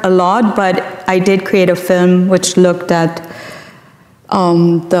work a lot, but I did create a film which looked at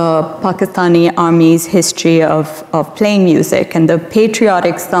the Pakistani Army's history of playing music and the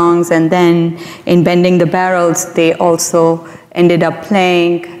patriotic songs, and then in Bending the Barrels, they also ended up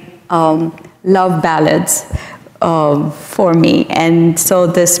playing love ballads for me. And so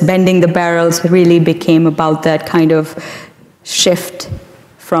this Bending the Barrels really became about that kind of shift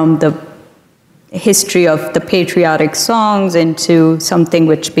from the history of the patriotic songs into something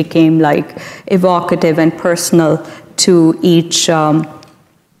which became like evocative and personal to each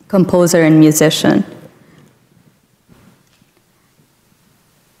composer and musician.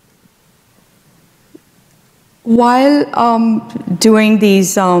 While doing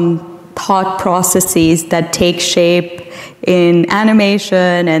these thought processes that take shape in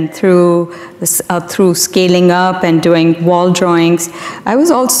animation and through scaling up and doing wall drawings, I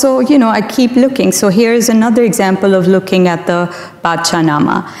was also, I keep looking. So here's another example of looking at the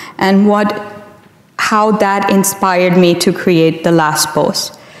Badshah-Nama and how that inspired me to create The Last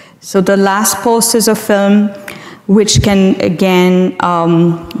Post. So The Last Post is a film which can, again,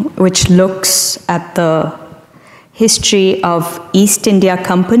 which looks at the history of East India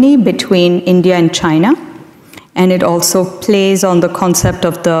Company between India and China. And it also plays on the concept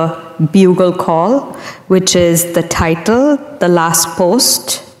of the bugle call, which is the title, the last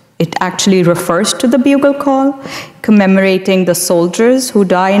post. It actually refers to the bugle call, commemorating the soldiers who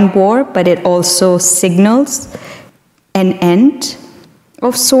die in war, but it also signals an end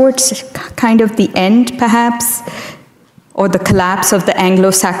of sorts, kind of the end, perhaps, or the collapse of the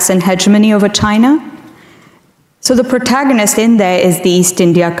Anglo-Saxon hegemony over China. So the protagonist in there is the East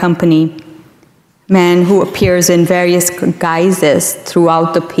India Company man who appears in various guises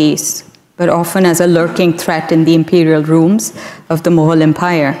throughout the piece, but often as a lurking threat in the imperial rooms of the Mughal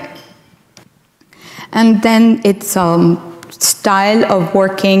Empire. And then its style of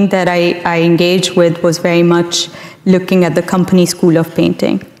working that I engaged with was very much looking at the company school of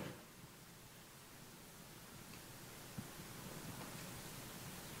painting.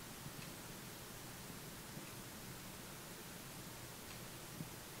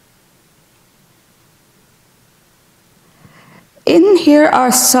 In here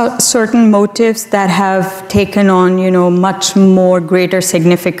are certain motifs that have taken on, much more greater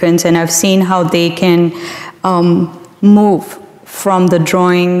significance, and I've seen how they can move from the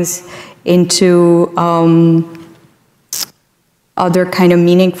drawings into other kind of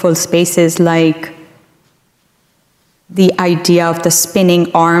meaningful spaces, like the idea of the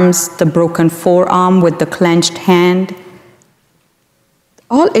spinning arms, the broken forearm with the clenched hand.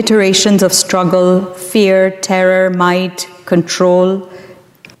 All iterations of struggle, fear, terror, might, control,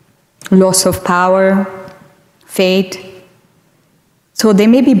 loss of power, fate. So they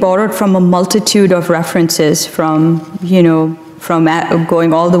may be borrowed from a multitude of references from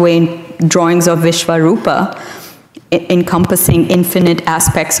going all the way in drawings of Vishvarupa, encompassing infinite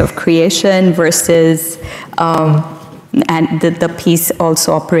aspects of creation versus, and the piece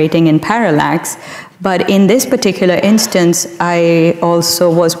also operating in parallax. But in this particular instance, I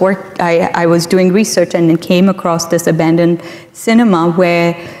also I was doing research and came across this abandoned cinema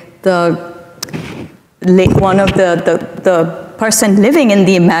where one of the person living in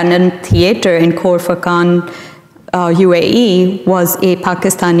the abandoned theater in Khor-Fakkan, UAE, was a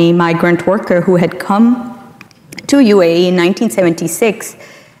Pakistani migrant worker who had come to UAE in 1976.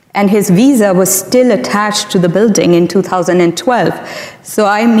 And his visa was still attached to the building in 2012. So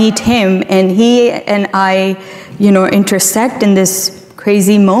I meet him, and he and I, intersect in this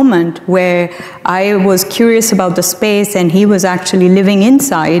crazy moment where I was curious about the space, and he was actually living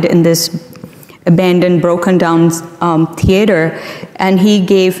inside in this abandoned, broken down theater. And he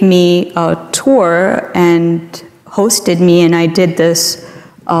gave me a tour and hosted me, and I did this,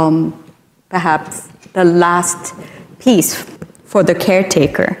 perhaps the last piece for the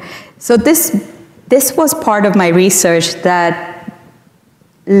caretaker. So this was part of my research that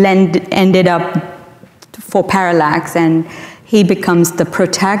ended up for Parallax, and he becomes the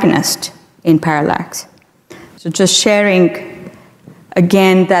protagonist in Parallax. So just sharing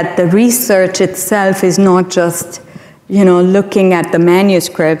again that the research itself is not just looking at the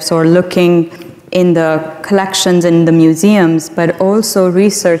manuscripts or looking in the collections in the museums, but also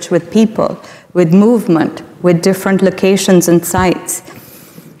research with people, with movement, with different locations and sites.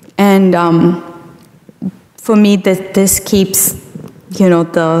 And for me, this keeps,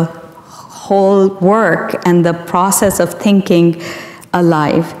 the whole work and the process of thinking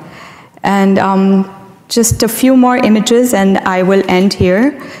alive. And just a few more images, and I will end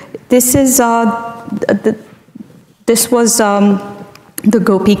here. This is this was the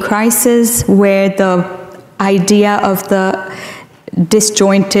Gopi crisis, where the idea of the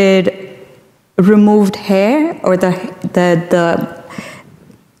disjointed removed hair, or the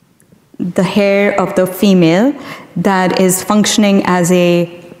hair of the female that is functioning as a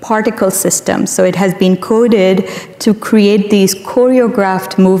particle system. So it has been coded to create these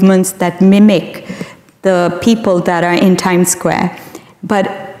choreographed movements that mimic the people that are in Times Square. But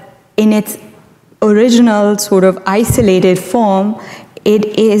in its original sort of isolated form, it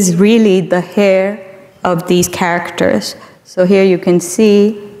is really the hair of these characters. So here you can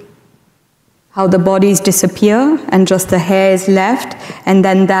see how the bodies disappear and just the hair is left, and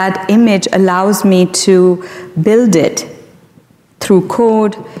then that image allows me to build it through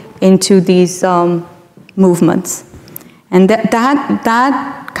code into these movements. And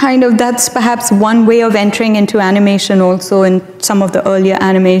that's perhaps one way of entering into animation also in some of the earlier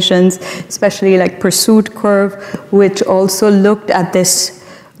animations, especially like Pursuit Curve, which also looked at this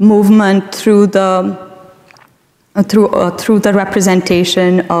movement through the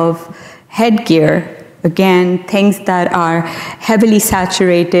representation of headgear. Again, things that are heavily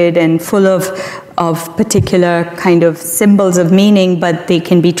saturated and full of particular kind of symbols of meaning, but they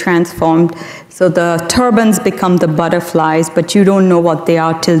can be transformed. So the turbans become the butterflies, but you don't know what they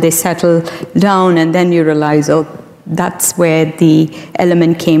are till they settle down, and then you realize, oh, that's where the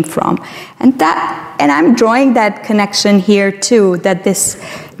element came from. And I'm drawing that connection here too, that this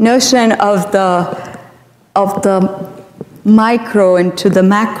notion of the micro into the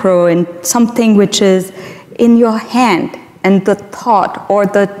macro and something which is in your hand and the thought or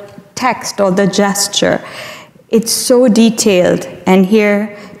the text or the gesture, it's so detailed. And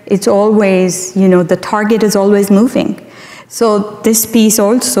here it's always, the target is always moving. So this piece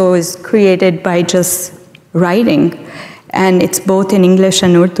also is created by just writing, and it's both in English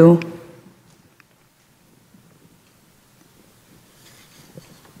and Urdu.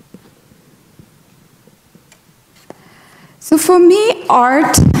 So for me,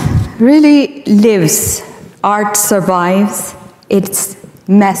 art really lives. Art survives. It's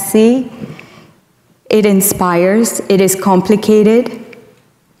messy. It inspires. It is complicated.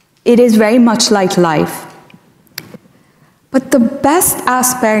 It is very much like life. But the best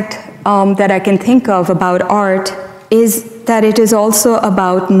aspect that I can think of about art is that it is also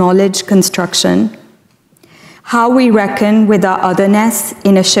about knowledge construction, how we reckon with our otherness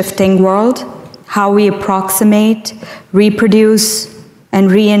in a shifting world, how we approximate, reproduce, and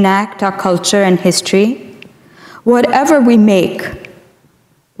reenact our culture and history. Whatever we make,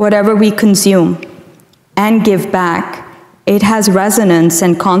 whatever we consume, and give back, it has resonance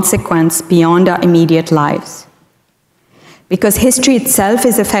and consequence beyond our immediate lives. Because history itself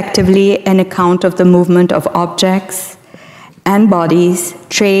is effectively an account of the movement of objects and bodies,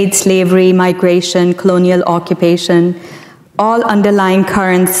 trade, slavery, migration, colonial occupation, all underlying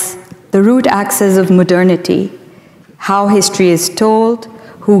currents, the root axis of modernity, how history is told,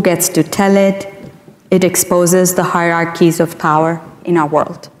 who gets to tell it. It exposes the hierarchies of power in our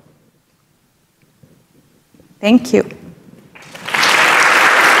world. Thank you.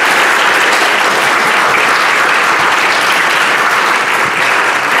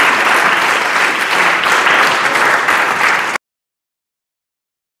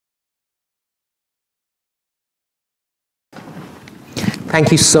 Thank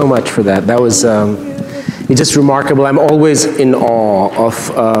you so much for that. That was it's just remarkable. I'm always in awe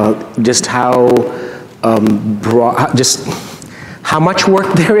of just how broad, just how much work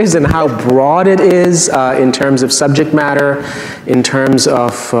there is and how broad it is in terms of subject matter, in terms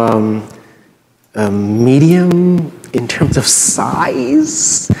of medium, in terms of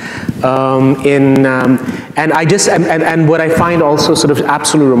size, and I just and what I find also sort of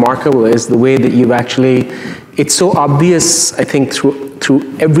absolutely remarkable is the way that you've actually. It's so obvious, I think,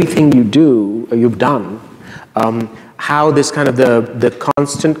 through everything you do, or you've done, how this kind of the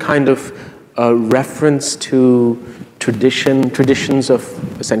constant kind of reference to traditions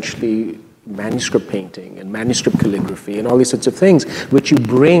of essentially manuscript painting and manuscript calligraphy and all these sorts of things, which you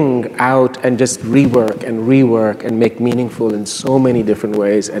bring out and just rework and make meaningful in so many different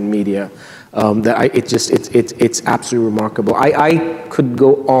ways and media. It's absolutely remarkable. I could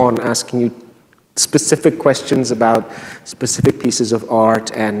go on asking you specific questions about specific pieces of art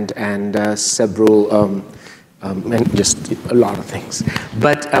and several and just a lot of things.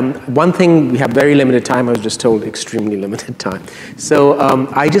 But one thing, we have very limited time. I was just told extremely limited time. So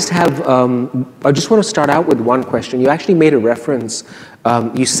I just want to start out with one question. You actually made a reference.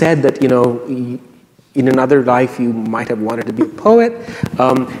 You said that in another life you might have wanted to be a poet,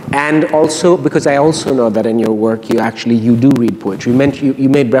 and also because I also know that in your work you do read poetry. You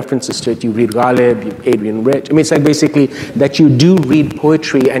made references to it. You read Ghalib, Adrian Rich. I mean, it's like basically that you do read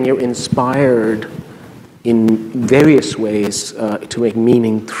poetry and you're inspired in various ways to make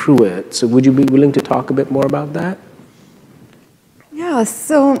meaning through it. So would you be willing to talk a bit more about that? Yeah,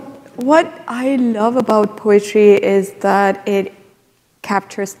 so what I love about poetry is that it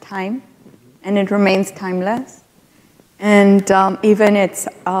captures time and it remains timeless. And even it's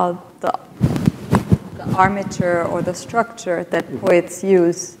the armature or the structure that poets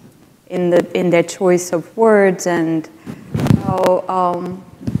use in their choice of words, and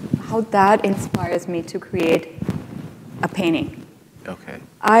how that inspires me to create a painting. Okay.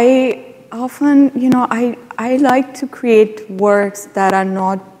 I often, I like to create works that are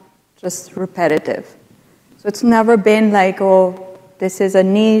not just repetitive. So it's never been like, oh, this is a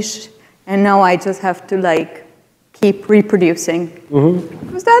niche, and now I just have to keep reproducing. Mm-hmm.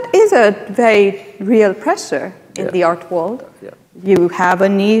 Because that is a very real pressure in the art world. Yeah. You have a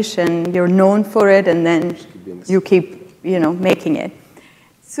niche and you're known for it, and then you keep, making it.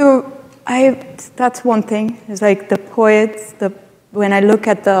 So that's one thing. It's like the poets. When I look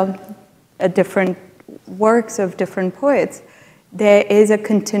at the different works of different poets, there is a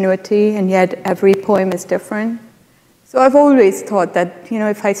continuity, and yet every poem is different. So I've always thought that,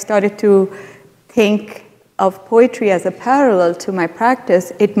 if I started to think of poetry as a parallel to my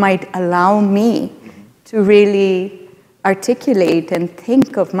practice, it might allow me to really articulate and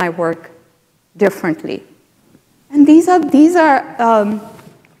think of my work differently. And these are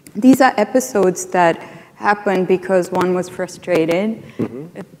episodes that happened because one was frustrated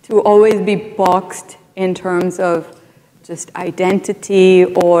to always be boxed in terms of just identity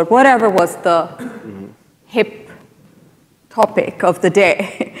or whatever was the hip topic of the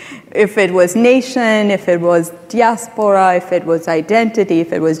day. If it was nation, if it was diaspora, if it was identity,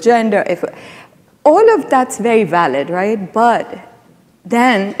 if it was gender, all of that's very valid, right? But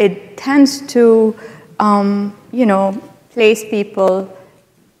then it tends to, place people,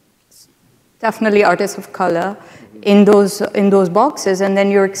 definitely artists of color, in those boxes, and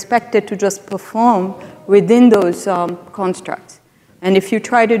then you're expected to just perform within those constructs. And if you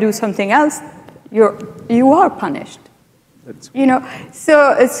try to do something else, you are punished.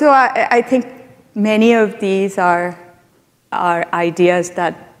 So I think many of these are ideas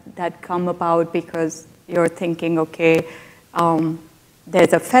that come about because you're thinking, okay,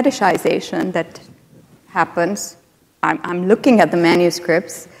 there's a fetishization that happens. I'm looking at the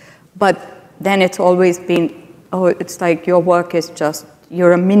manuscripts, but then it's always been, it's like your work is just,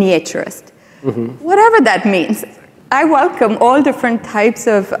 you're a miniaturist. Whatever that means. I welcome all different types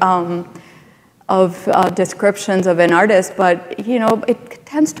of descriptions of an artist, but it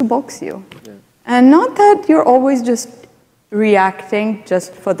tends to box you. Yeah. And not that you're always just reacting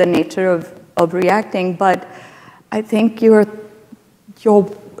just for the nature of reacting, but I think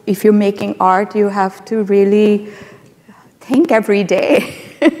if you're making art, you have to really think every day.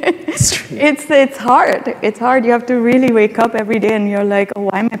 It's hard. It's hard. You have to really wake up every day and you're like, oh,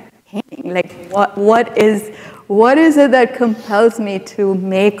 why am I painting? Like, what is it that compels me to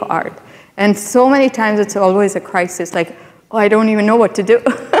make art? And so many times it's always a crisis, like, oh, I don't even know what to do.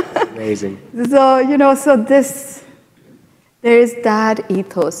 Amazing. So there is that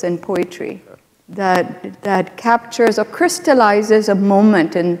ethos in poetry that captures or crystallizes a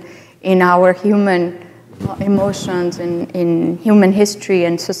moment in our human emotions, in human history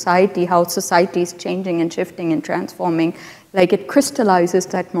and society, how society is changing and shifting and transforming. Like it crystallizes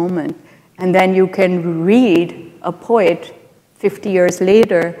that moment. And then you can read a poet 50 years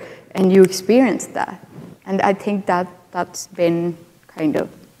later and you experience that. And I think that's been kind of,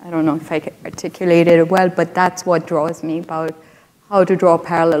 I don't know if I can articulate it well, but that's what draws me about how to draw a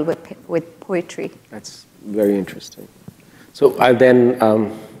parallel with poetry. That's very interesting. So I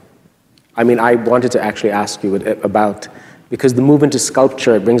wanted to actually ask you about, because the movement to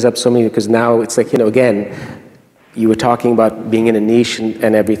sculpture brings up so many, because now it's like, again, you were talking about being in a niche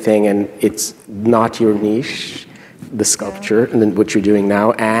and everything, and it's not your niche, the sculpture, and then what you're doing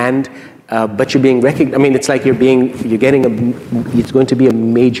now, but you're being recognized. I mean, it's like it's going to be a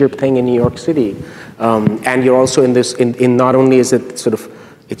major thing in New York City, and you're also in not only is it sort of,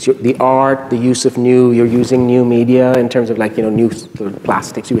 the art, the use of you're using new media in terms of new sort of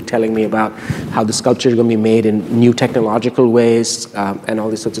plastics. You were telling me about how the sculpture is going to be made in new technological ways and all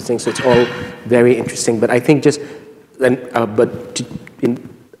these sorts of things. So it's all very interesting. But I think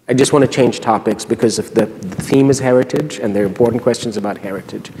I just want to change topics because of the theme is heritage and there are important questions about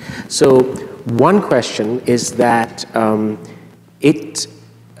heritage. So one question is that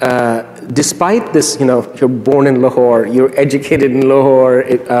despite this, you're born in Lahore, you're educated in Lahore,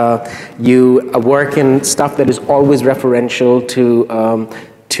 you work in stuff that is always referential to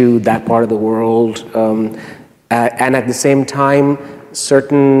that part of the world, and at the same time,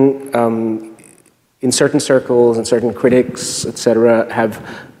 in certain circles and certain critics, etc.,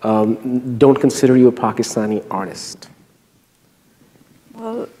 don't consider you a Pakistani artist.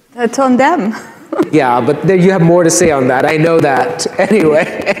 Well, that's on them. Yeah, but there you have more to say on that. I know that. Anyway,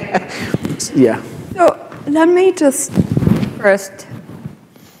 yeah. So let me just first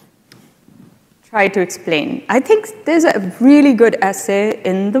try to explain. I think there's a really good essay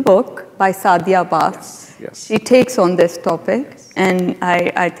in the book by Shahzia Sikander. Yes. She takes on this topic, and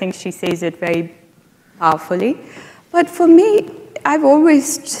I think she says it very powerfully. But for me, I've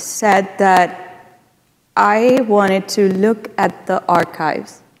always said that I wanted to look at the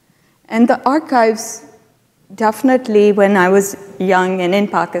archives. And the archives, definitely when I was young and in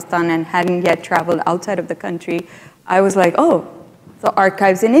Pakistan and hadn't yet traveled outside of the country, I was like, oh, the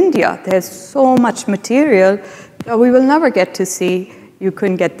archives in India. There's so much material that we will never get to see. You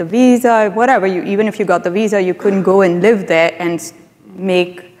couldn't get the visa, whatever. Even if you got the visa, you couldn't go and live there and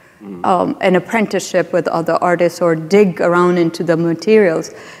make an apprenticeship with other artists or dig around into the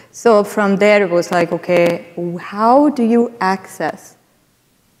materials. So from there, it was like, okay, how do you access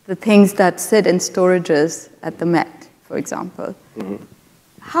the things that sit in storages at the Met, for example?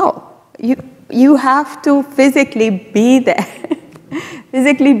 How? You have to physically be there,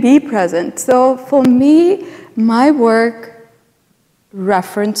 physically be present. So for me, my work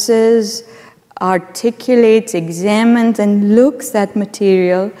references, articulates, examines, and looks at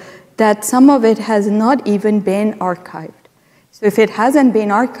material that some of it has not even been archived. So if it hasn't been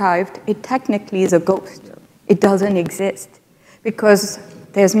archived, it technically is a ghost. It doesn't exist because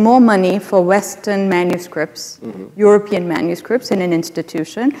there's more money for Western manuscripts, European manuscripts in an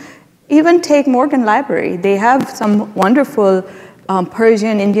institution. Even take Morgan Library. They have some wonderful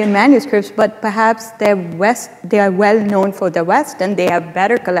Persian, Indian manuscripts, but perhaps they are well known for the West and they have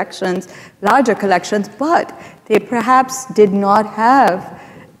better collections, larger collections, but they perhaps did not have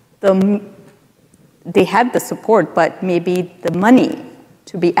they had the support, but maybe the money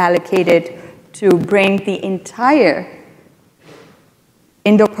to be allocated to bring the entire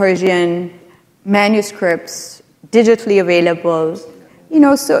Indo-Persian manuscripts digitally available.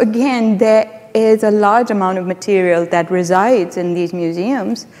 So again, there is a large amount of material that resides in these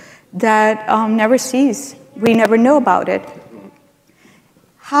museums that never sees. We never know about it.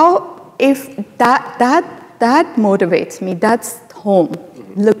 How, if that motivates me, that's home.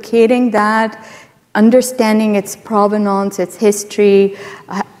 Locating that, understanding its provenance, its history,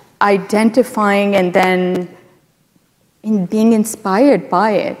 identifying and then being inspired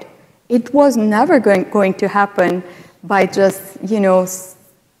by it. It was never going to happen by just,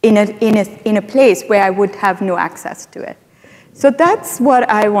 in a place where I would have no access to it. So that's what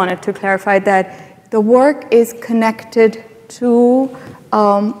I wanted to clarify, that the work is connected to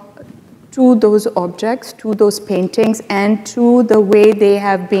those objects, to those paintings, and to the way they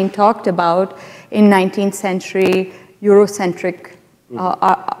have been talked about in 19th century Eurocentric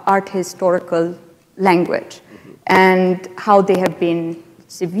art historical language, and how they have been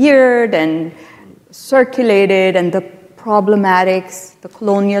severed and circulated, and the problematics, the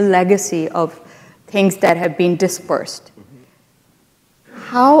colonial legacy of things that have been dispersed.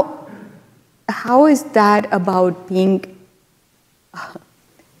 How is that about being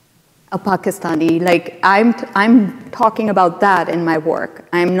a Pakistani? Like, I'm talking about that in my work.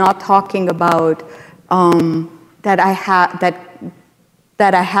 I'm not talking about that I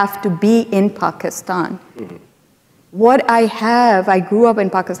have to be in Pakistan. What I have, I grew up in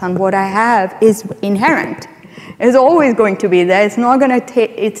Pakistan. What I have is inherent. It's always going to be there. It's not going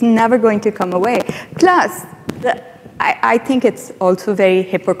to it's never going to come away. Plus, I think it's also very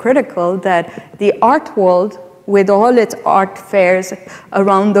hypocritical that the art world, with all its art fairs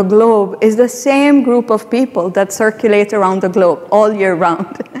around the globe, is the same group of people that circulate around the globe all year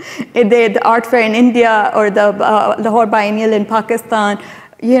round. The art fair in India or the Lahore Biennial in Pakistan,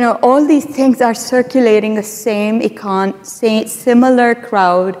 all these things are circulating the same similar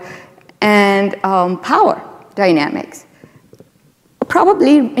crowd and power dynamics.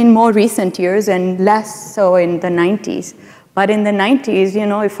 Probably in more recent years and less so in the 90s. But in the 90s,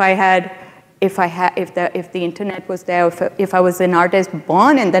 if the internet was there, if I was an artist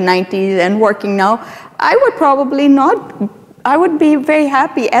born in the 90s and working now, I would probably not, I would be very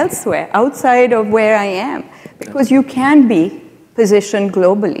happy elsewhere, outside of where I am. Because you can be positioned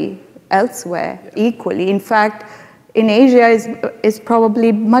globally, elsewhere, equally. In fact, in Asia is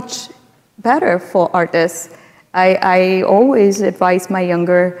probably much better for artists. I always advise my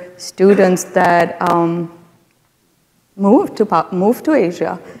younger students that move to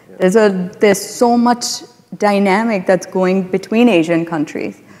Asia. There's so much dynamic that's going between Asian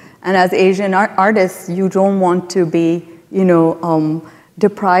countries, and as Asian artists, you don't want to be,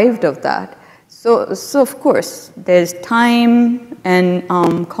 deprived of that. So of course, there's time and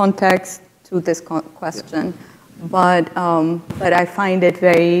context to this question, but I find it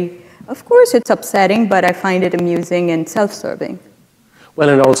very. Of course, it's upsetting, but I find it amusing and self-serving. Well,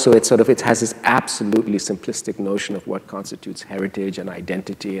 and also it has this absolutely simplistic notion of what constitutes heritage and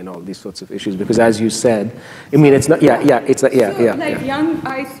identity and all these sorts of issues. Because as you said, I mean, it's not. I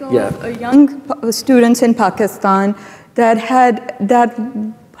saw young students in Pakistan that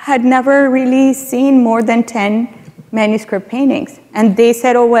had never really seen more than 10 manuscript paintings, and they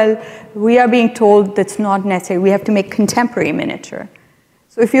said, "Oh well, we are being told that's not necessary. We have to make contemporary miniature."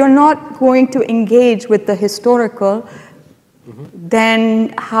 So if you're not going to engage with the historical,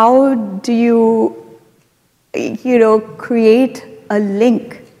 then how do you, create a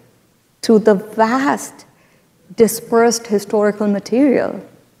link to the vast dispersed historical material?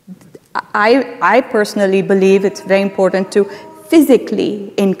 I personally believe it's very important to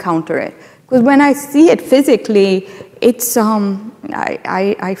physically encounter it. Because when I see it physically, it's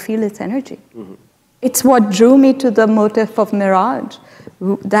I feel its energy. It's what drew me to the motif of Mirage.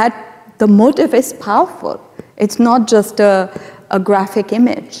 That the motif is powerful. It's not just a graphic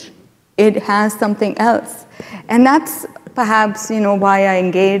image. It has something else. And that's perhaps, why I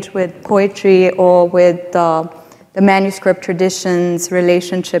engage with poetry or with the manuscript tradition's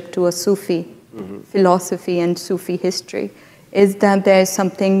relationship to a Sufi philosophy and Sufi history, is that there's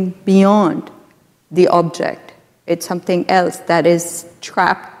something beyond the object. It's something else that is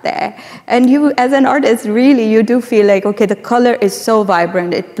trapped there. And you, as an artist, really, you do feel like, okay, the color is so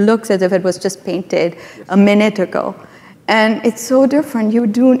vibrant. It looks as if it was just painted a minute ago. And it's so different.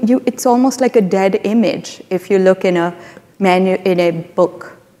 It's almost like a dead image if you look in a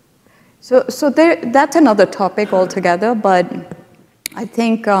book. So that's another topic altogether. But I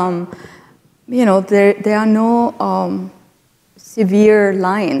think, there are no severe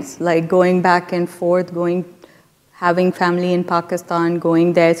lines, like going back and forth, having family in Pakistan,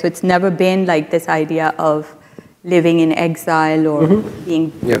 going there. So it's never been like this idea of living in exile or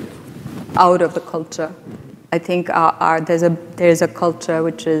being out of the culture. I think there's a culture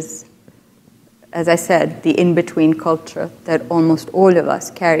which is, as I said, the in-between culture that almost all of us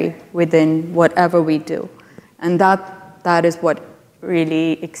carry within whatever we do. And that is what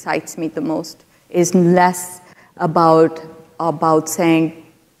really excites me the most, is less about saying,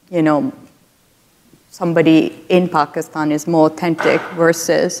 somebody in Pakistan is more authentic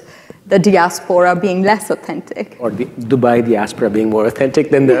versus the diaspora being less authentic. Or the Dubai diaspora being more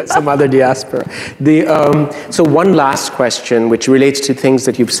authentic than some other diaspora. So one last question, which relates to things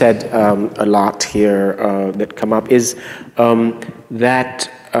that you've said a lot here that come up, is the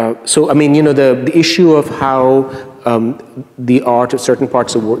issue of how the art of certain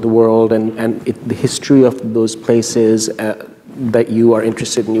parts of the world and the history of those places that you are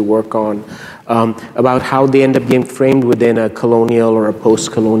interested in, you work on, about how they end up being framed within a colonial or a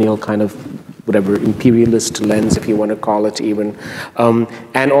post-colonial kind of whatever imperialist lens, if you want to call it even,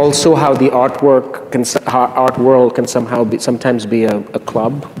 and also how the art world can sometimes be a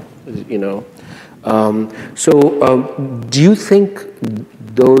club, do you think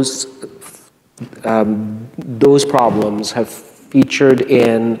those problems have featured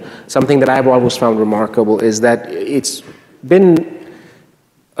in something that I've always found remarkable, is that it's been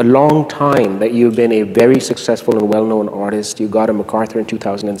a long time that you've been a very successful and well-known artist. You got a MacArthur in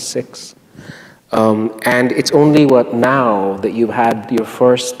 2006. And it's only now that you've had your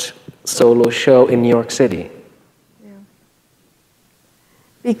first solo show in New York City? Yeah.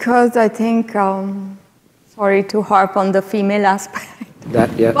 Because I think, sorry to harp on the female aspect,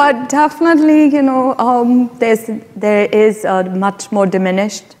 but definitely, there is a much more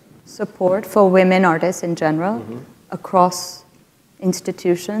diminished support for women artists in general across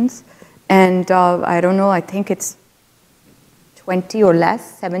institutions. And I don't know, I think it's 20 or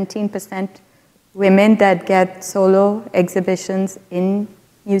less, 17% women that get solo exhibitions in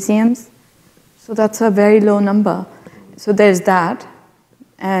museums. So that's a very low number. So there's that.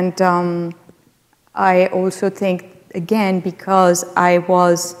 And I also think, again, because I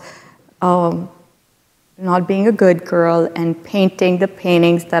was not being a good girl and painting the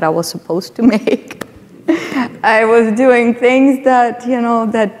paintings that I was supposed to make, I was doing things that,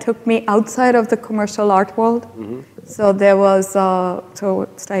 that took me outside of the commercial art world. So there was, so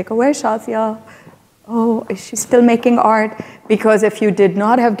it's like, oh, where's Shahzia? Oh, is she still making art? Because if you did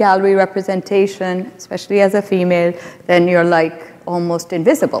not have gallery representation, especially as a female, then you're like almost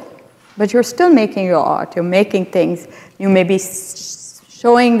invisible. But you're still making your art. You're making things. You may be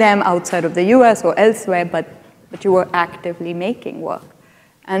showing them outside of the US or elsewhere, but you were actively making work.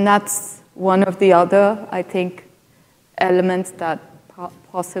 And that's one of the other, I think, elements that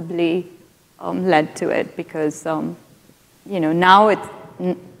possibly led to it. Because, now it's,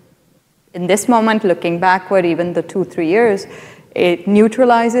 in this moment, looking backward, even the 2-3 years, it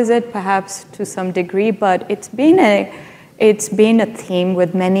neutralizes it perhaps to some degree, but it's been a theme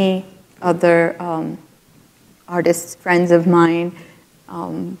with many other artists, friends of mine,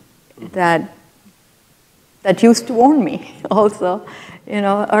 that used to warn me also.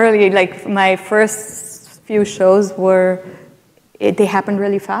 Early, like my first few shows they happened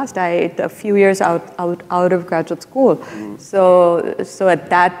really fast. A few years out of graduate school. So at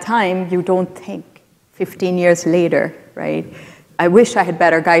that time, you don't think 15 years later, right? I wish I had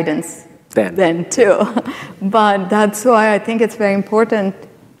better guidance then too. But that's why I think it's very important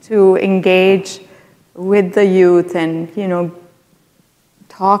to engage with the youth and,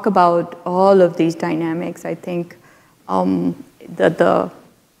 talk about all of these dynamics. I think the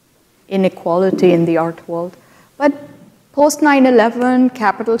inequality in the art world. But post 9/11,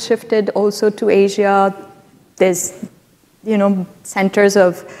 capital shifted also to Asia. There's, centers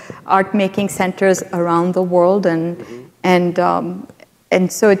of art-making centers around the world, and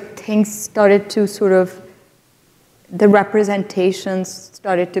so things started to sort of, the representations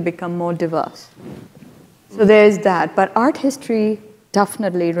started to become more diverse. So there's that. But art history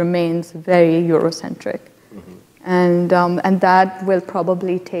definitely remains very Eurocentric. And that will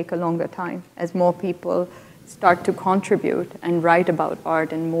probably take a longer time as more people start to contribute and write about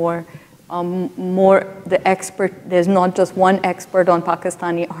art, and more the expert, there's not just one expert on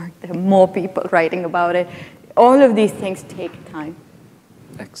Pakistani art, there are more people writing about it. All of these things take time.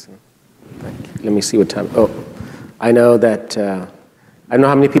 Excellent. Thank you. Let me see what time. Oh, I know that, I don't know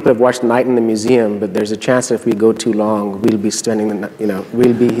how many people have watched Night in the Museum, but there's a chance that if we go too long, we'll be spending the,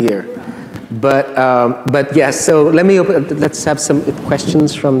 we'll be here. But yes, so let's have some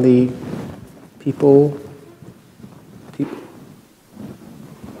questions from the people.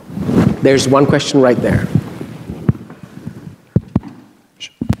 There's one question right there.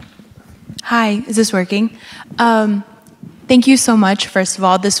 Hi, is this working? Thank you so much, first of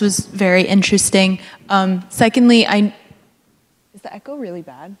all. This was very interesting. Secondly, is the echo really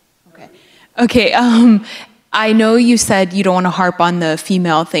bad? Okay. Okay, I know you said you don't want to harp on the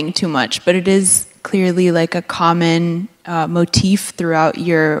female thing too much, but it is clearly like a common motif throughout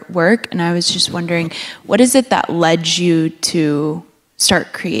your work, and I was just wondering, what is it that led you to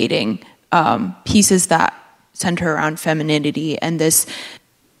start creating pieces that center around femininity and this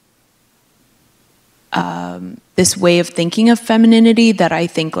way of thinking of femininity that I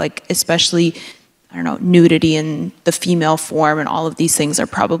think, like, especially, I don't know, nudity and the female form and all of these things are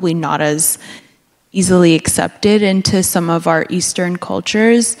probably not as easily accepted into some of our Eastern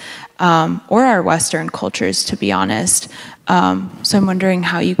cultures or our Western cultures, to be honest. So I'm wondering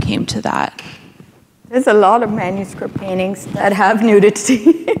how you came to that. There's a lot of manuscript paintings that have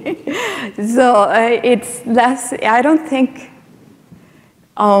nudity. So it's less, I don't think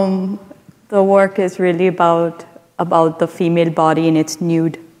the work is really about the female body in its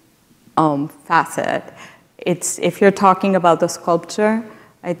nude facet. If you're talking about the sculpture,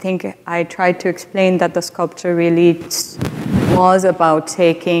 I think I tried to explain that the sculpture really was about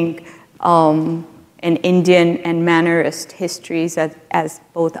taking an Indian and Mannerist histories as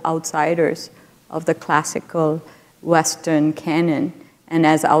both outsiders of the classical Western canon, and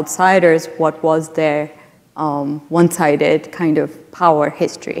as outsiders, what was their one-sided kind of power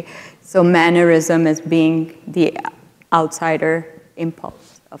history. So mannerism as being the outsider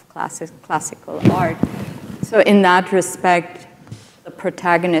impulse of classical art. So in that respect, the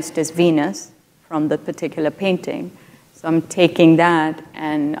protagonist is Venus from the particular painting. So I'm taking that,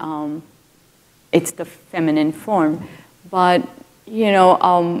 and it's the feminine form. But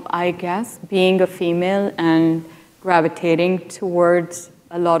I guess being a female and gravitating towards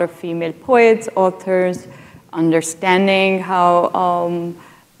a lot of female poets, authors, understanding how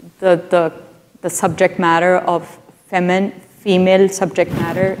the subject matter of female subject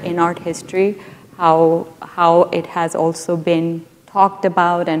matter in art history, how it has also been talked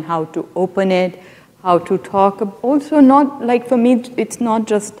about, and how to open it, how to talk. Also, not like, for me, it's not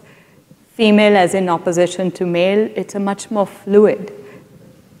just female as in opposition to male, it's a much more fluid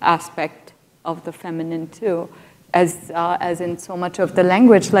aspect of the feminine too, as in so much of the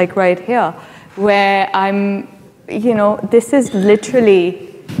language, like right here, where this is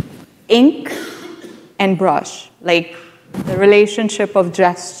literally ink and brush, like the relationship of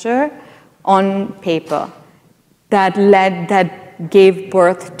gesture on paper that gave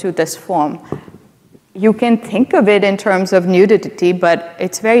birth to this form. You can think of it in terms of nudity, but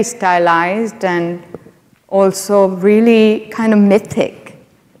it's very stylized and also really kind of mythic.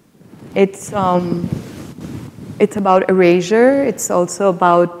 It's about erasure. It's also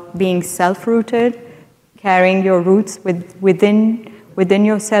about being self-rooted, carrying your roots within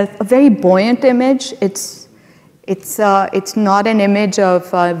yourself. A very buoyant image. It's not an image of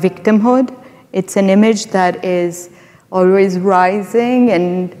victimhood. It's an image that is always rising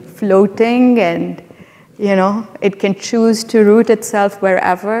and floating, and it can choose to root itself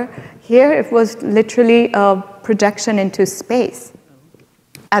wherever. Here, it was literally a projection into space.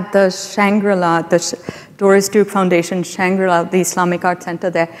 At the Shangri-La, the Doris Duke Foundation Shangri-La, the Islamic Art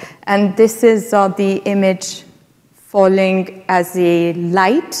Center there. And this is the image falling as a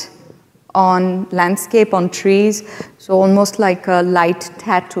light on landscape, on trees, so almost like a light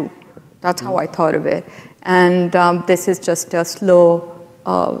tattoo. That's how I thought of it. And this is just a slow,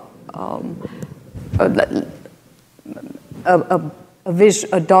 a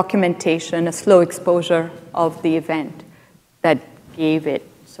documentation, a slow exposure of the event that gave it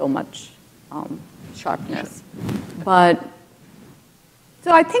so much sharpness. But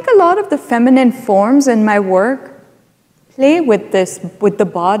so I think a lot of the feminine forms in my work play with the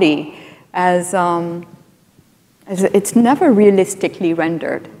body, as it's never realistically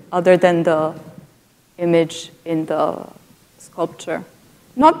rendered, other than the image in the sculpture.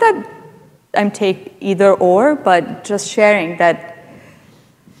 Not that take either or, but just sharing that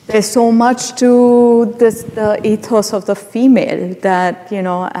there's so much to this, the ethos of the female, that, you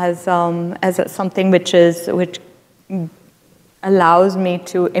know, as something which allows me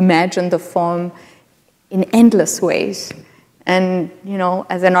to imagine the form in endless ways. And, you know,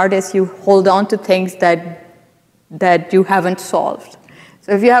 as an artist, you hold on to things that you haven't solved.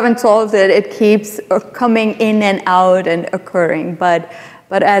 So if you haven't solved it, it keeps coming in and out and occurring. But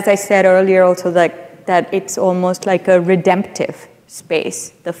as I said earlier also, that it's almost like a redemptive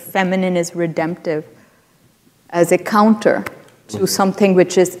space. The feminine is redemptive as a counter to something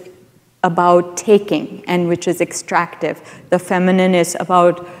which is about taking and which is extractive. The feminine is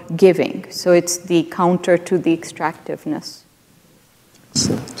about giving. So it's the counter to the extractiveness.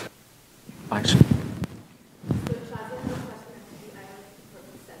 Excellent.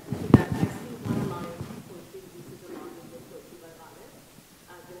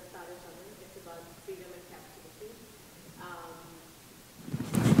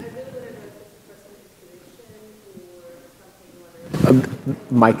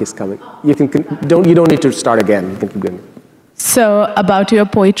 Mic is coming. You don't need to start again. You can keep going. So about your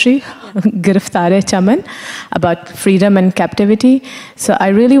poetry, Girftare Chaman, about freedom and captivity. So I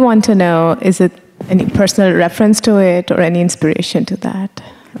really want to know, is it any personal reference to it or any inspiration to that?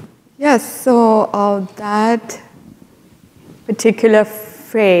 Yes, so that particular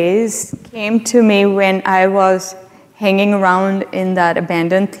phrase came to me when I was hanging around in that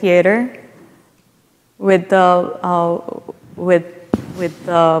abandoned theater with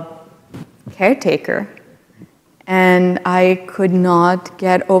the caretaker. And I could not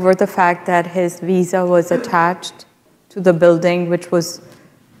get over the fact that his visa was attached to the building, which was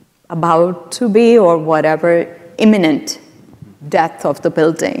about to be, or whatever, imminent death of the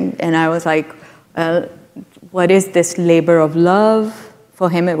building. And I was like, what is this labor of love? For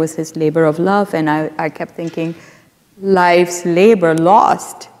him, it was his labor of love. And I kept thinking, life's labor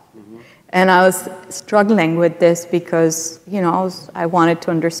lost. And I was struggling with this because, you know, I wanted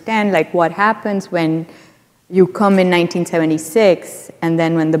to understand, like, what happens when you come in 1976, and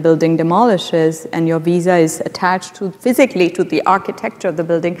then when the building demolishes and your visa is attached to physically to the architecture of the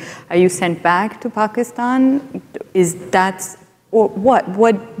building, are you sent back to Pakistan? Or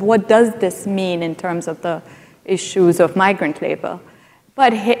what does this mean in terms of the issues of migrant labor?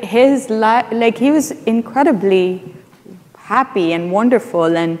 But his life, like, he was incredibly happy and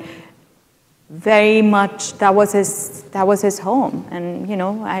wonderful, and very much that was his home. And, you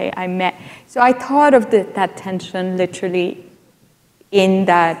know, I met, so I thought of that tension literally in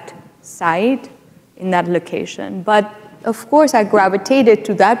that site, in that location. But of course I gravitated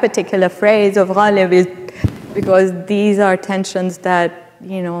to that particular phrase of Ghalib because these are tensions that,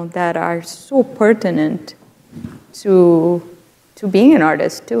 you know, that are so pertinent to being an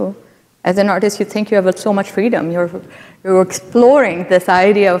artist too. As an artist, you think you have so much freedom. You're exploring this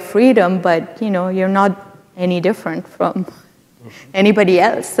idea of freedom, but, you know, you're not any different from anybody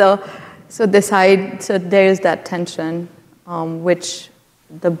else. So there's that tension, which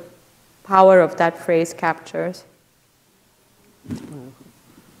the power of that phrase captures.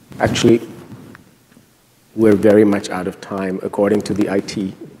 Actually, we're very much out of time, according to the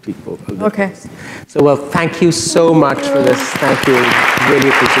IT people. Okay. So, well, thank you so much for this. Thank you. Really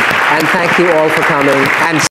appreciate it. And thank you all for coming. And